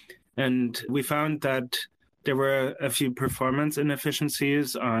high. And we found that there were a few performance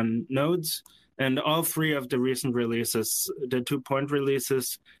inefficiencies on nodes, and all 3 of the recent releases, the 2-point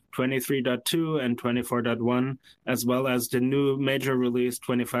releases, 23.2 and 24.1, as well as the new major release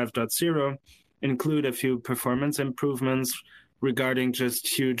 25.0, include a few performance improvements regarding just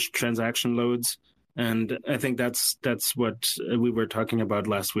huge transaction loads. And I think that's what we were talking about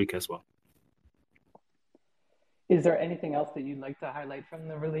last week as well. Is there anything else that you'd like to highlight from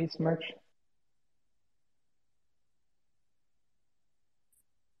the release, Murch?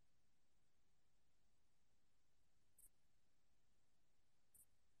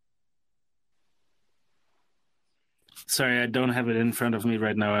 Sorry, I don't have it in front of me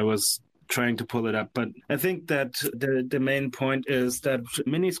right now. I was trying to pull it up. But I think that the main point is that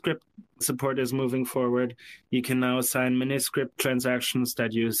miniscript support is moving forward. You can now assign miniscript transactions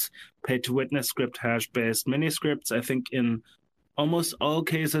that use pay-to-witness script hash-based miniscripts. I think in almost all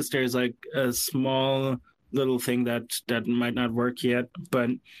cases, there's like a small little thing that might not work yet. But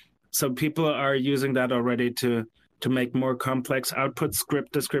so people are using that already to make more complex output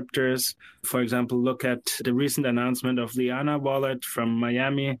script descriptors. For example, look at the recent announcement of Liana wallet from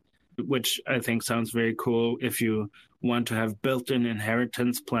Miami, which I think sounds very cool if you want to have built-in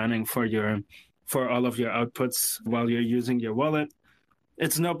inheritance planning for all of your outputs while you're using your wallet.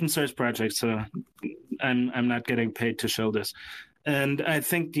 It's an open source project, so I'm not getting paid to show this. And I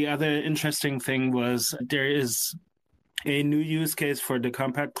think the other interesting thing was there is a new use case for the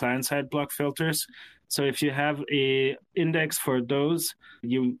compact client-side block filters. So if you have a index for those,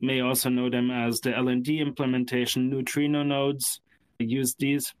 you may also know them as the LND implementation neutrino nodes. Use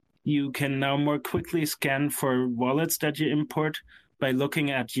these. You can now more quickly scan for wallets that you import by looking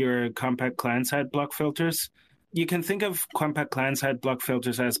at your compact client-side block filters. You can think of compact client-side block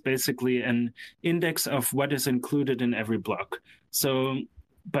filters as basically an index of what is included in every block. So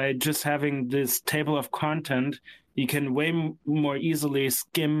by just having this table of content, you can way more easily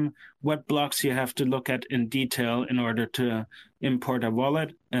skim what blocks you have to look at in detail in order to import a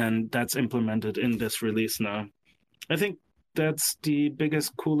wallet, and that's implemented in this release now. I think that's the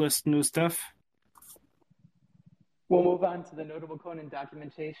biggest, coolest new stuff. We'll move on to the notable code and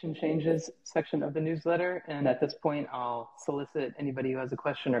documentation changes section of the newsletter. And at this point, I'll solicit anybody who has a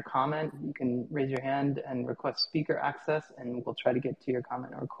question or comment. You can raise your hand and request speaker access, and we'll try to get to your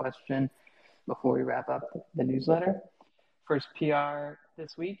comment or question before we wrap up the newsletter. First PR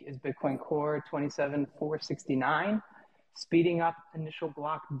this week is Bitcoin Core 27469, speeding up initial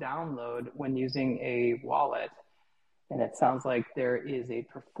block download when using a wallet. And it sounds like there is a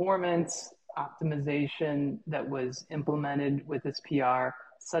performance optimization that was implemented with this PR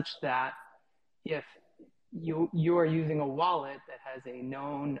such that if you are using a wallet that has a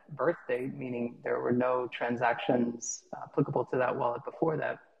known birth date, meaning there were no transactions applicable to that wallet before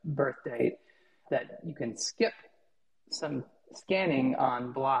that birth date, that you can skip some scanning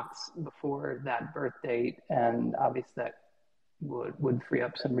on blocks before that birth date, and obviously that would free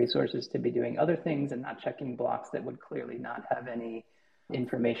up some resources to be doing other things and not checking blocks that would clearly not have any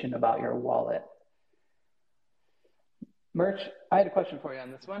information about your wallet. Merch, I had a question for you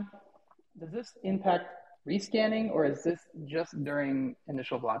on this one. Does this impact rescanning, or is this just during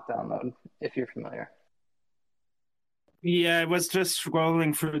initial block download, if you're familiar? Yeah, I was just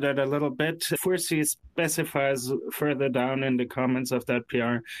scrolling through that a little bit. Fursi specifies further down in the comments of that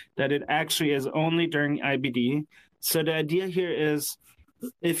PR that it actually is only during IBD. So the idea here is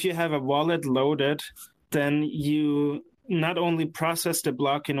if you have a wallet loaded, then you not only process the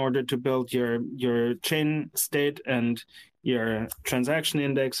block in order to build your chain state and your transaction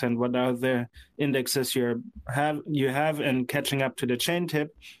index and what other indexes you have and catching up to the chain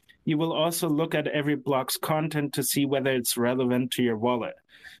tip, you will also look at every block's content to see whether it's relevant to your wallet.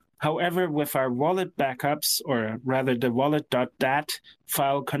 However, with our wallet backups, or rather the wallet.dat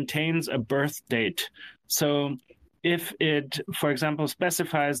file contains a birth date. So if it, for example,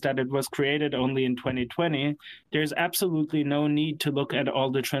 specifies that it was created only in 2020, there's absolutely no need to look at all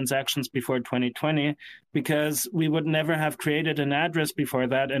the transactions before 2020, because we would never have created an address before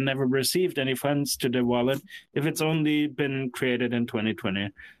that and never received any funds to the wallet if it's only been created in 2020.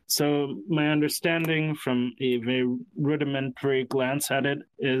 So my understanding from a very rudimentary glance at it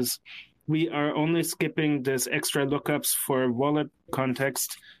is we are only skipping this extra lookups for wallet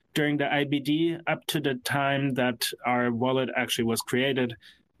context during the IBD up to the time that our wallet actually was created,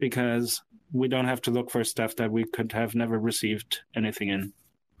 because we don't have to look for stuff that we could have never received anything in.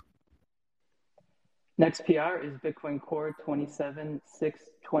 Next PR is Bitcoin Core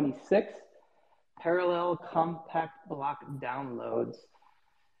 27626, parallel compact block downloads.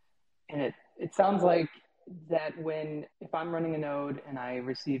 And it sounds like that if I'm running a node and I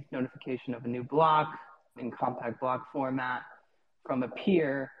receive notification of a new block in compact block format from a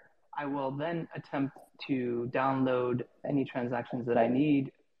peer, I will then attempt to download any transactions that I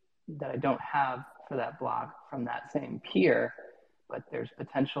need that I don't have for that block from that same peer, but there's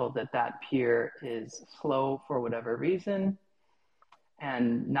potential that peer is slow for whatever reason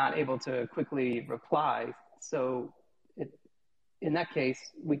and not able to quickly reply. So in that case,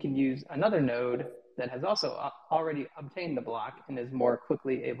 we can use another node that has also already obtained the block and is more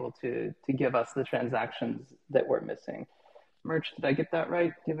quickly able to give us the transactions that we're missing. Merch, did I get that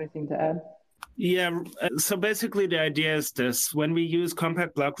right? Do you have anything to add? Yeah, so basically the idea is this. When we use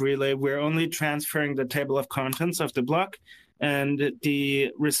compact block relay, we're only transferring the table of contents of the block, and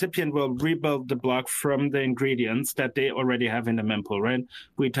the recipient will rebuild the block from the ingredients that they already have in the mempool, right?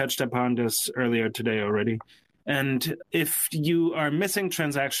 We touched upon this earlier today already. And if you are missing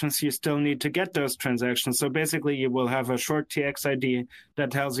transactions, you still need to get those transactions. So basically, you will have a short TX ID that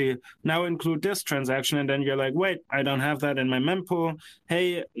tells you, now include this transaction. And then you're like, wait, I don't have that in my mempool.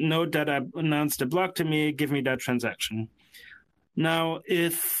 Hey, node that announced a block to me, give me that transaction. Now,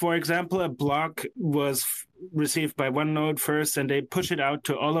 if, for example, a block was received by one node first and they push it out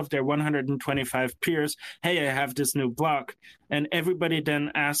to all of their 125 peers, hey, I have this new block, and everybody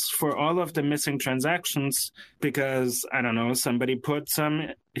then asks for all of the missing transactions because, I don't know, somebody put some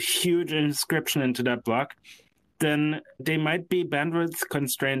huge inscription into that block, then they might be bandwidth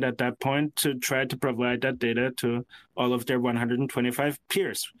constrained at that point to try to provide that data to all of their 125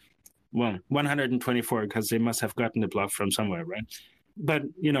 peers. Well, 124, because they must have gotten the block from somewhere, right? But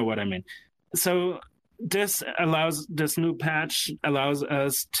you know what I mean. So this new patch allows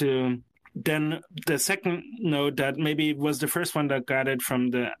us to then the second node that maybe was the first one that got it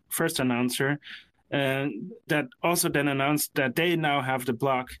from the first announcer, that also then announced that they now have the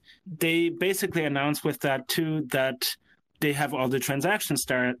block. They basically announce with that too that they have all the transactions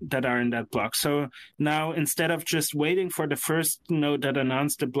that are in that block. So now, instead of just waiting for the first node that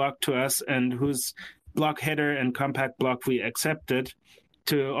announced the block to us and whose block header and compact block we accepted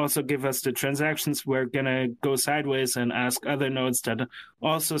to also give us the transactions, we're going to go sideways and ask other nodes that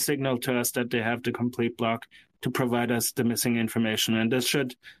also signal to us that they have the complete block to provide us the missing information. And this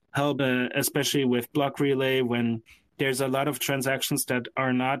should help, especially with block relay, when there's a lot of transactions that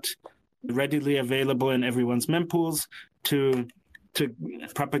are not readily available in everyone's mempools, to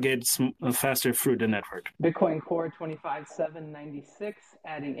propagate faster through the network. Bitcoin Core 25796,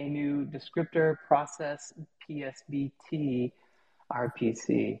 adding a new descriptor process PSBT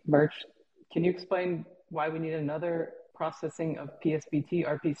RPC. Birch, can you explain why we need another processing of PSBT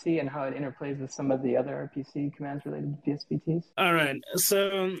RPC and how it interplays with some of the other RPC commands related to PSBTs? All right.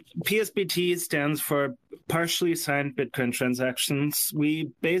 So PSBT stands for partially signed Bitcoin transactions.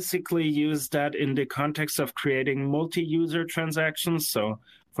 We basically use that in the context of creating multi-user transactions. So,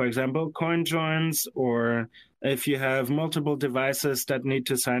 for example, coin joins, or if you have multiple devices that need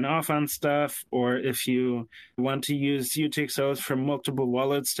to sign off on stuff, or if you want to use UTXOs from multiple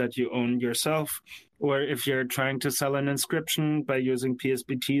wallets that you own yourself, or if you're trying to sell an inscription by using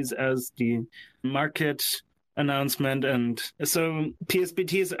PSBTs as the market announcement. And so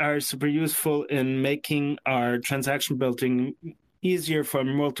PSBTs are super useful in making our transaction building easier for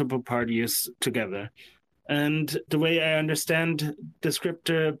multiple parties together. And the way I understand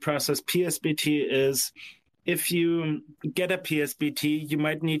descriptor process PSBT is, if you get a PSBT, you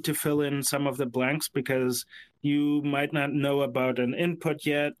might need to fill in some of the blanks because you might not know about an input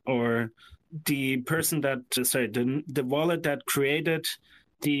yet, or the person the wallet that created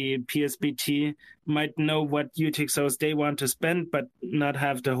the PSBT might know what UTXOs they want to spend, but not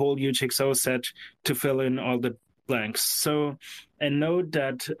have the whole UTXO set to fill in all the blanks. So a node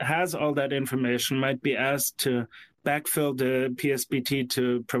that has all that information might be asked to backfill the PSBT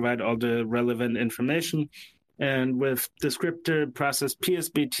to provide all the relevant information. And with descriptor process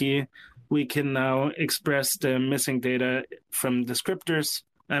PSBT, we can now express the missing data from descriptors.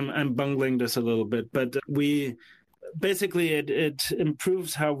 I'm bungling this a little bit, but it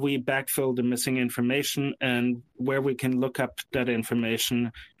improves how we backfill the missing information and where we can look up that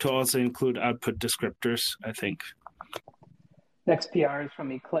information to also include output descriptors, I think. Next PR is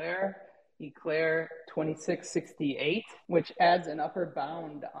from Eclair 2668, which adds an upper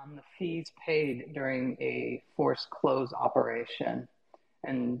bound on the fees paid during a forced close operation.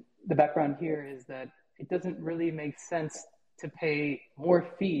 And the background here is that it doesn't really make sense to pay more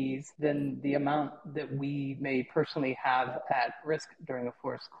fees than the amount that we may personally have at risk during a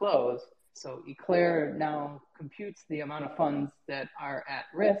forced close. So Eclair now computes the amount of funds that are at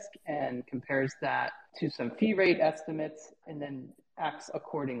risk and compares that to some fee rate estimates and then acts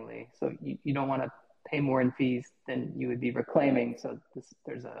accordingly. So you don't want to pay more in fees than you would be reclaiming. So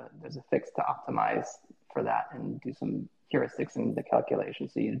there's a fix to optimize for that and do some heuristics in the calculation,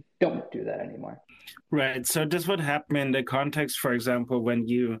 so you don't do that anymore. Right. So this would happen in the context, for example, when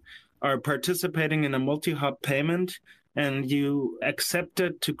you are participating in a multi-hop payment and you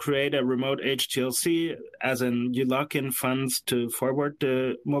accepted to create a remote HTLC, as in you lock in funds to forward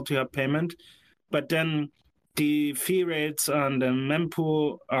the multi-hop payment, but then the fee rates on the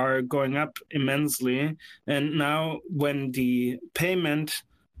mempool are going up immensely. And now when the payment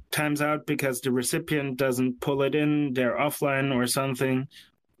times out because the recipient doesn't pull it in, they're offline or something,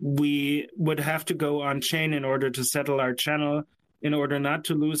 we would have to go on chain in order to settle our channel in order not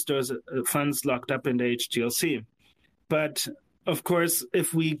to lose those funds locked up in the HTLC. But of course,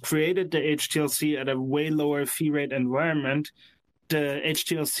 if we created the HTLC at a way lower fee rate environment, the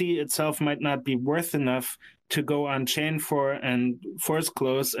HTLC itself might not be worth enough to go on chain for and force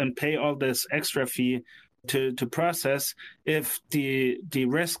close and pay all this extra fee to process if the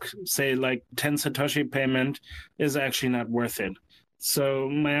risk, say like 10 Satoshi payment, is actually not worth it. So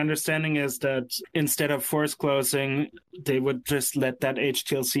my understanding is that instead of force closing, they would just let that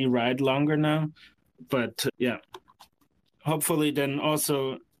HTLC ride longer now. But yeah, hopefully then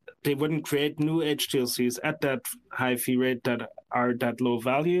also they wouldn't create new HTLCs at that high fee rate that are that low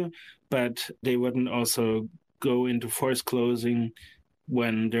value, but they wouldn't also go into force closing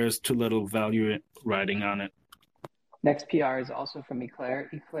when there's too little value riding on it. Next PR is also from Eclair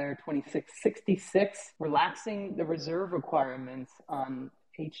 2666, relaxing the reserve requirements on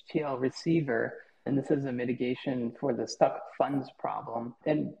HTL receiver. And this is a mitigation for the stuck funds problem.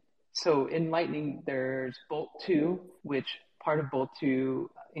 And so in Lightning, there's Bolt 2, which part of Bolt 2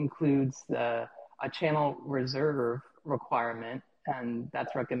 includes a channel reserve requirement, and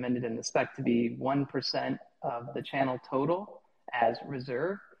that's recommended in the spec to be 1% of the channel total as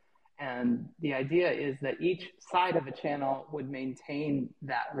reserve. And the idea is that each side of a channel would maintain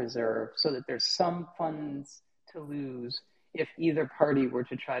that reserve so that there's some funds to lose if either party were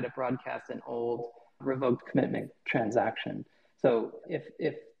to try to broadcast an old revoked commitment transaction. So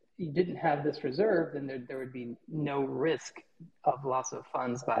if you didn't have this reserve, then there would be no risk of loss of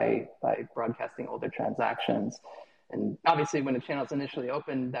funds by broadcasting older transactions. And obviously, when a channel is initially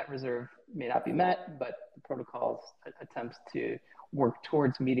opened, that reserve may not be met, but the protocol attempts to work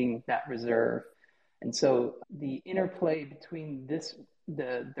towards meeting that reserve. And so the interplay between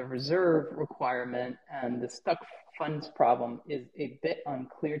the reserve requirement and the stuck funds problem is a bit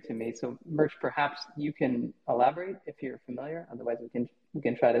unclear to me. So Merch, perhaps you can elaborate if you're familiar. Otherwise, we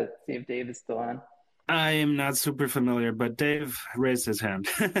can try to see if Dave is still on. I am not super familiar, but Dave raised his hand.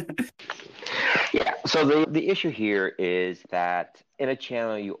 Yeah, so the issue here is that in a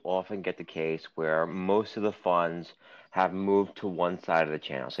channel, you often get the case where most of the funds have moved to one side of the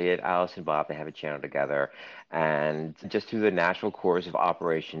channel. So you had Alice and Bob, they have a channel together, and just through the natural course of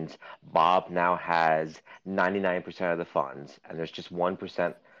operations, Bob now has 99% of the funds, and there's just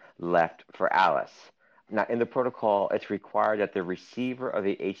 1% left for Alice. Now, in the protocol, it's required that the receiver of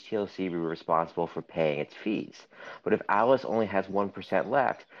the HTLC be responsible for paying its fees. But if Alice only has 1%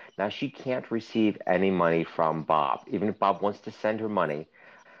 left, now she can't receive any money from Bob. Even if Bob wants to send her money,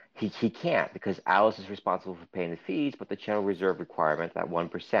 he can't, because Alice is responsible for paying the fees, but the channel reserve requirement, that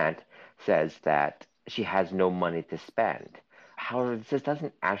 1%, says that she has no money to spend. However, this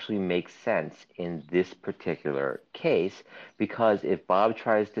doesn't actually make sense in this particular case, because if Bob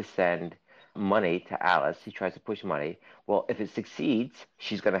tries to send money to Alice, he tries to push money. Well, if it succeeds,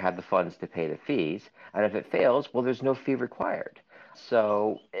 she's going to have the funds to pay the fees. And if it fails, well, there's no fee required.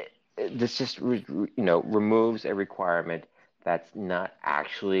 So this just removes a requirement that's not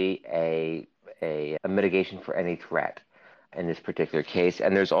actually a mitigation for any threat in this particular case.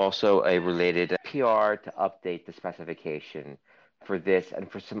 And there's also a related PR to update the specification for this and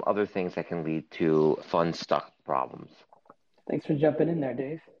for some other things that can lead to fund stuck problems. Thanks for jumping in there,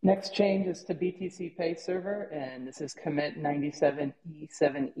 Dave. Next change is to BTC Pay Server, and this is commit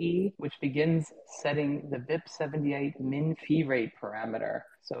 97E7E, which begins setting the BIP78 min fee rate parameter.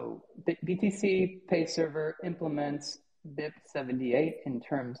 So BTC Pay Server implements BIP78 in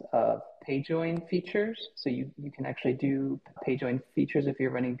terms of pay join features. So you can actually do pay join features if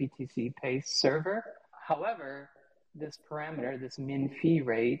you're running BTC Pay Server. However, this parameter, this min fee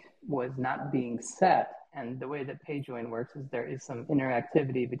rate, was not being set. And the way that PayJoin works is there is some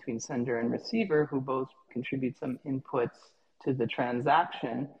interactivity between sender and receiver who both contribute some inputs to the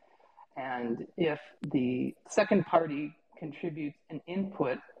transaction. And if the second party contributes an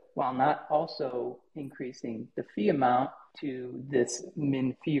input while not also increasing the fee amount to this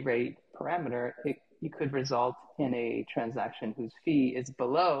min fee rate parameter, it could result in a transaction whose fee is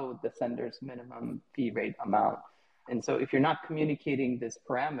below the sender's minimum fee rate amount. And so if you're not communicating this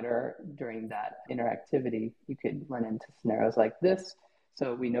parameter during that interactivity, you could run into scenarios like this.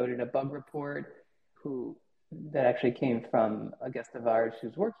 So we noted a bug report that actually came from a guest of ours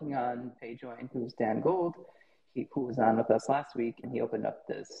who's working on PayJoin, who's Dan Gold, who was on with us last week, and he opened up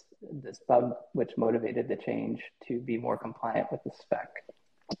this bug, which motivated the change to be more compliant with the spec.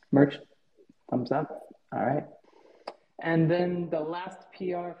 Merch, thumbs up. All right. And then the last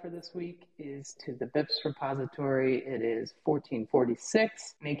PR for this week is to the BIPs repository. It is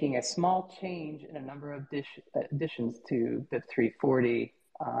 1446, making a small change in a number of additions to BIP 340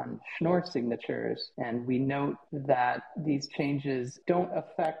 on Schnorr signatures. And we note that these changes don't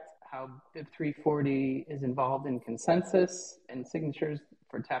affect how BIP340 is involved in consensus and signatures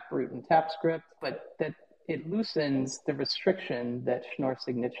for Taproot and TapScript, but that it loosens the restriction that Schnorr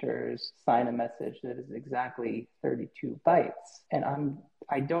signatures sign a message that is exactly 32 bytes. And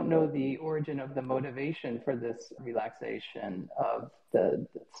I don't know the origin of the motivation for this relaxation of the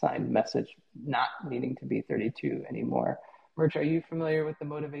signed message not needing to be 32 anymore. Merch, are you familiar with the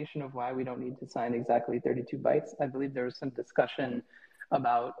motivation of why we don't need to sign exactly 32 bytes? I believe there was some discussion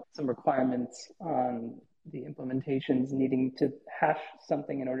about some requirements on the implementations needing to hash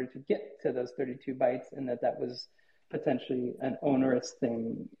something in order to get to those 32 bytes, and that was potentially an onerous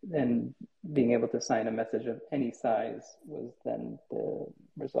thing, and being able to sign a message of any size was then the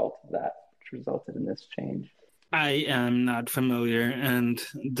result of that, which resulted in this change. I am not familiar, and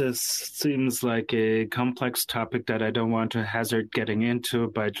this seems like a complex topic that I don't want to hazard getting into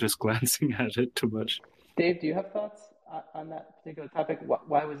by just glancing at it too much. Dave, do you have thoughts on that particular topic?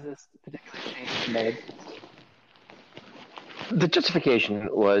 Why was this particular change made? The justification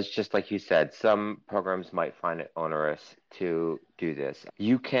was just like you said, some programs might find it onerous to do this.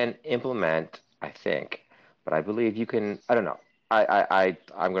 You can implement, I think, but I believe you can, I don't know.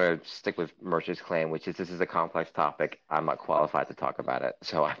 I'm going to stick with Mercer's claim, which is this is a complex topic. I'm not qualified to talk about it,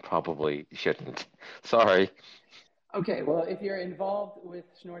 so I probably shouldn't. Sorry. Okay, well, if you're involved with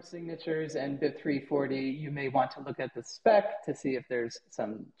Schnorr signatures and BIP340, you may want to look at the spec to see if there's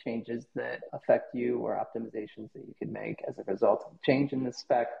some changes that affect you or optimizations that you could make as a result of change in the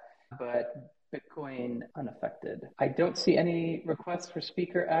spec, but Bitcoin unaffected. I don't see any requests for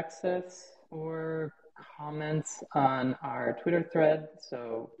speaker access or comments on our Twitter thread,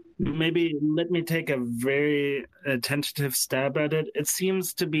 so maybe let me take a very tentative stab at it. It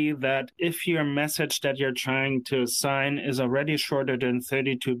seems to be that if your message that you're trying to sign is already shorter than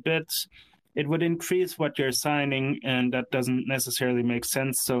 32 bits, it would increase what you're signing, and that doesn't necessarily make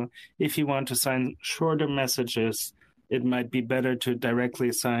sense. So if you want to sign shorter messages, it might be better to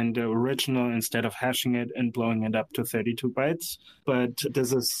directly sign the original instead of hashing it and blowing it up to 32 bytes. But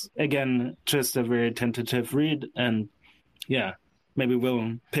this is, again, just a very tentative read. And yeah, maybe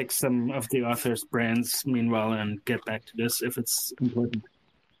we'll pick some of the author's brains meanwhile and get back to this if it's important.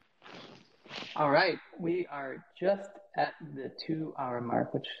 All right, we are just at the 2-hour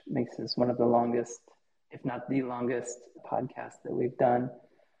mark, which makes this one of the longest, if not the longest, podcast that we've done.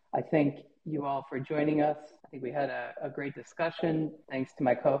 I thank you all for joining us. I think we had a great discussion. Thanks to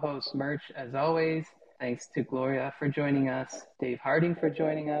my co-host, Merch, as always. Thanks to Gloria for joining us, Dave Harding for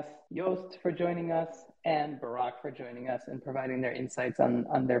joining us, Yost for joining us, and Barak for joining us and providing their insights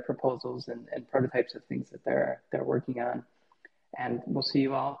on their proposals and prototypes of things that they're working on. And we'll see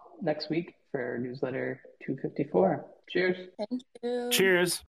you all next week for newsletter 254. Cheers. Thank you. Cheers.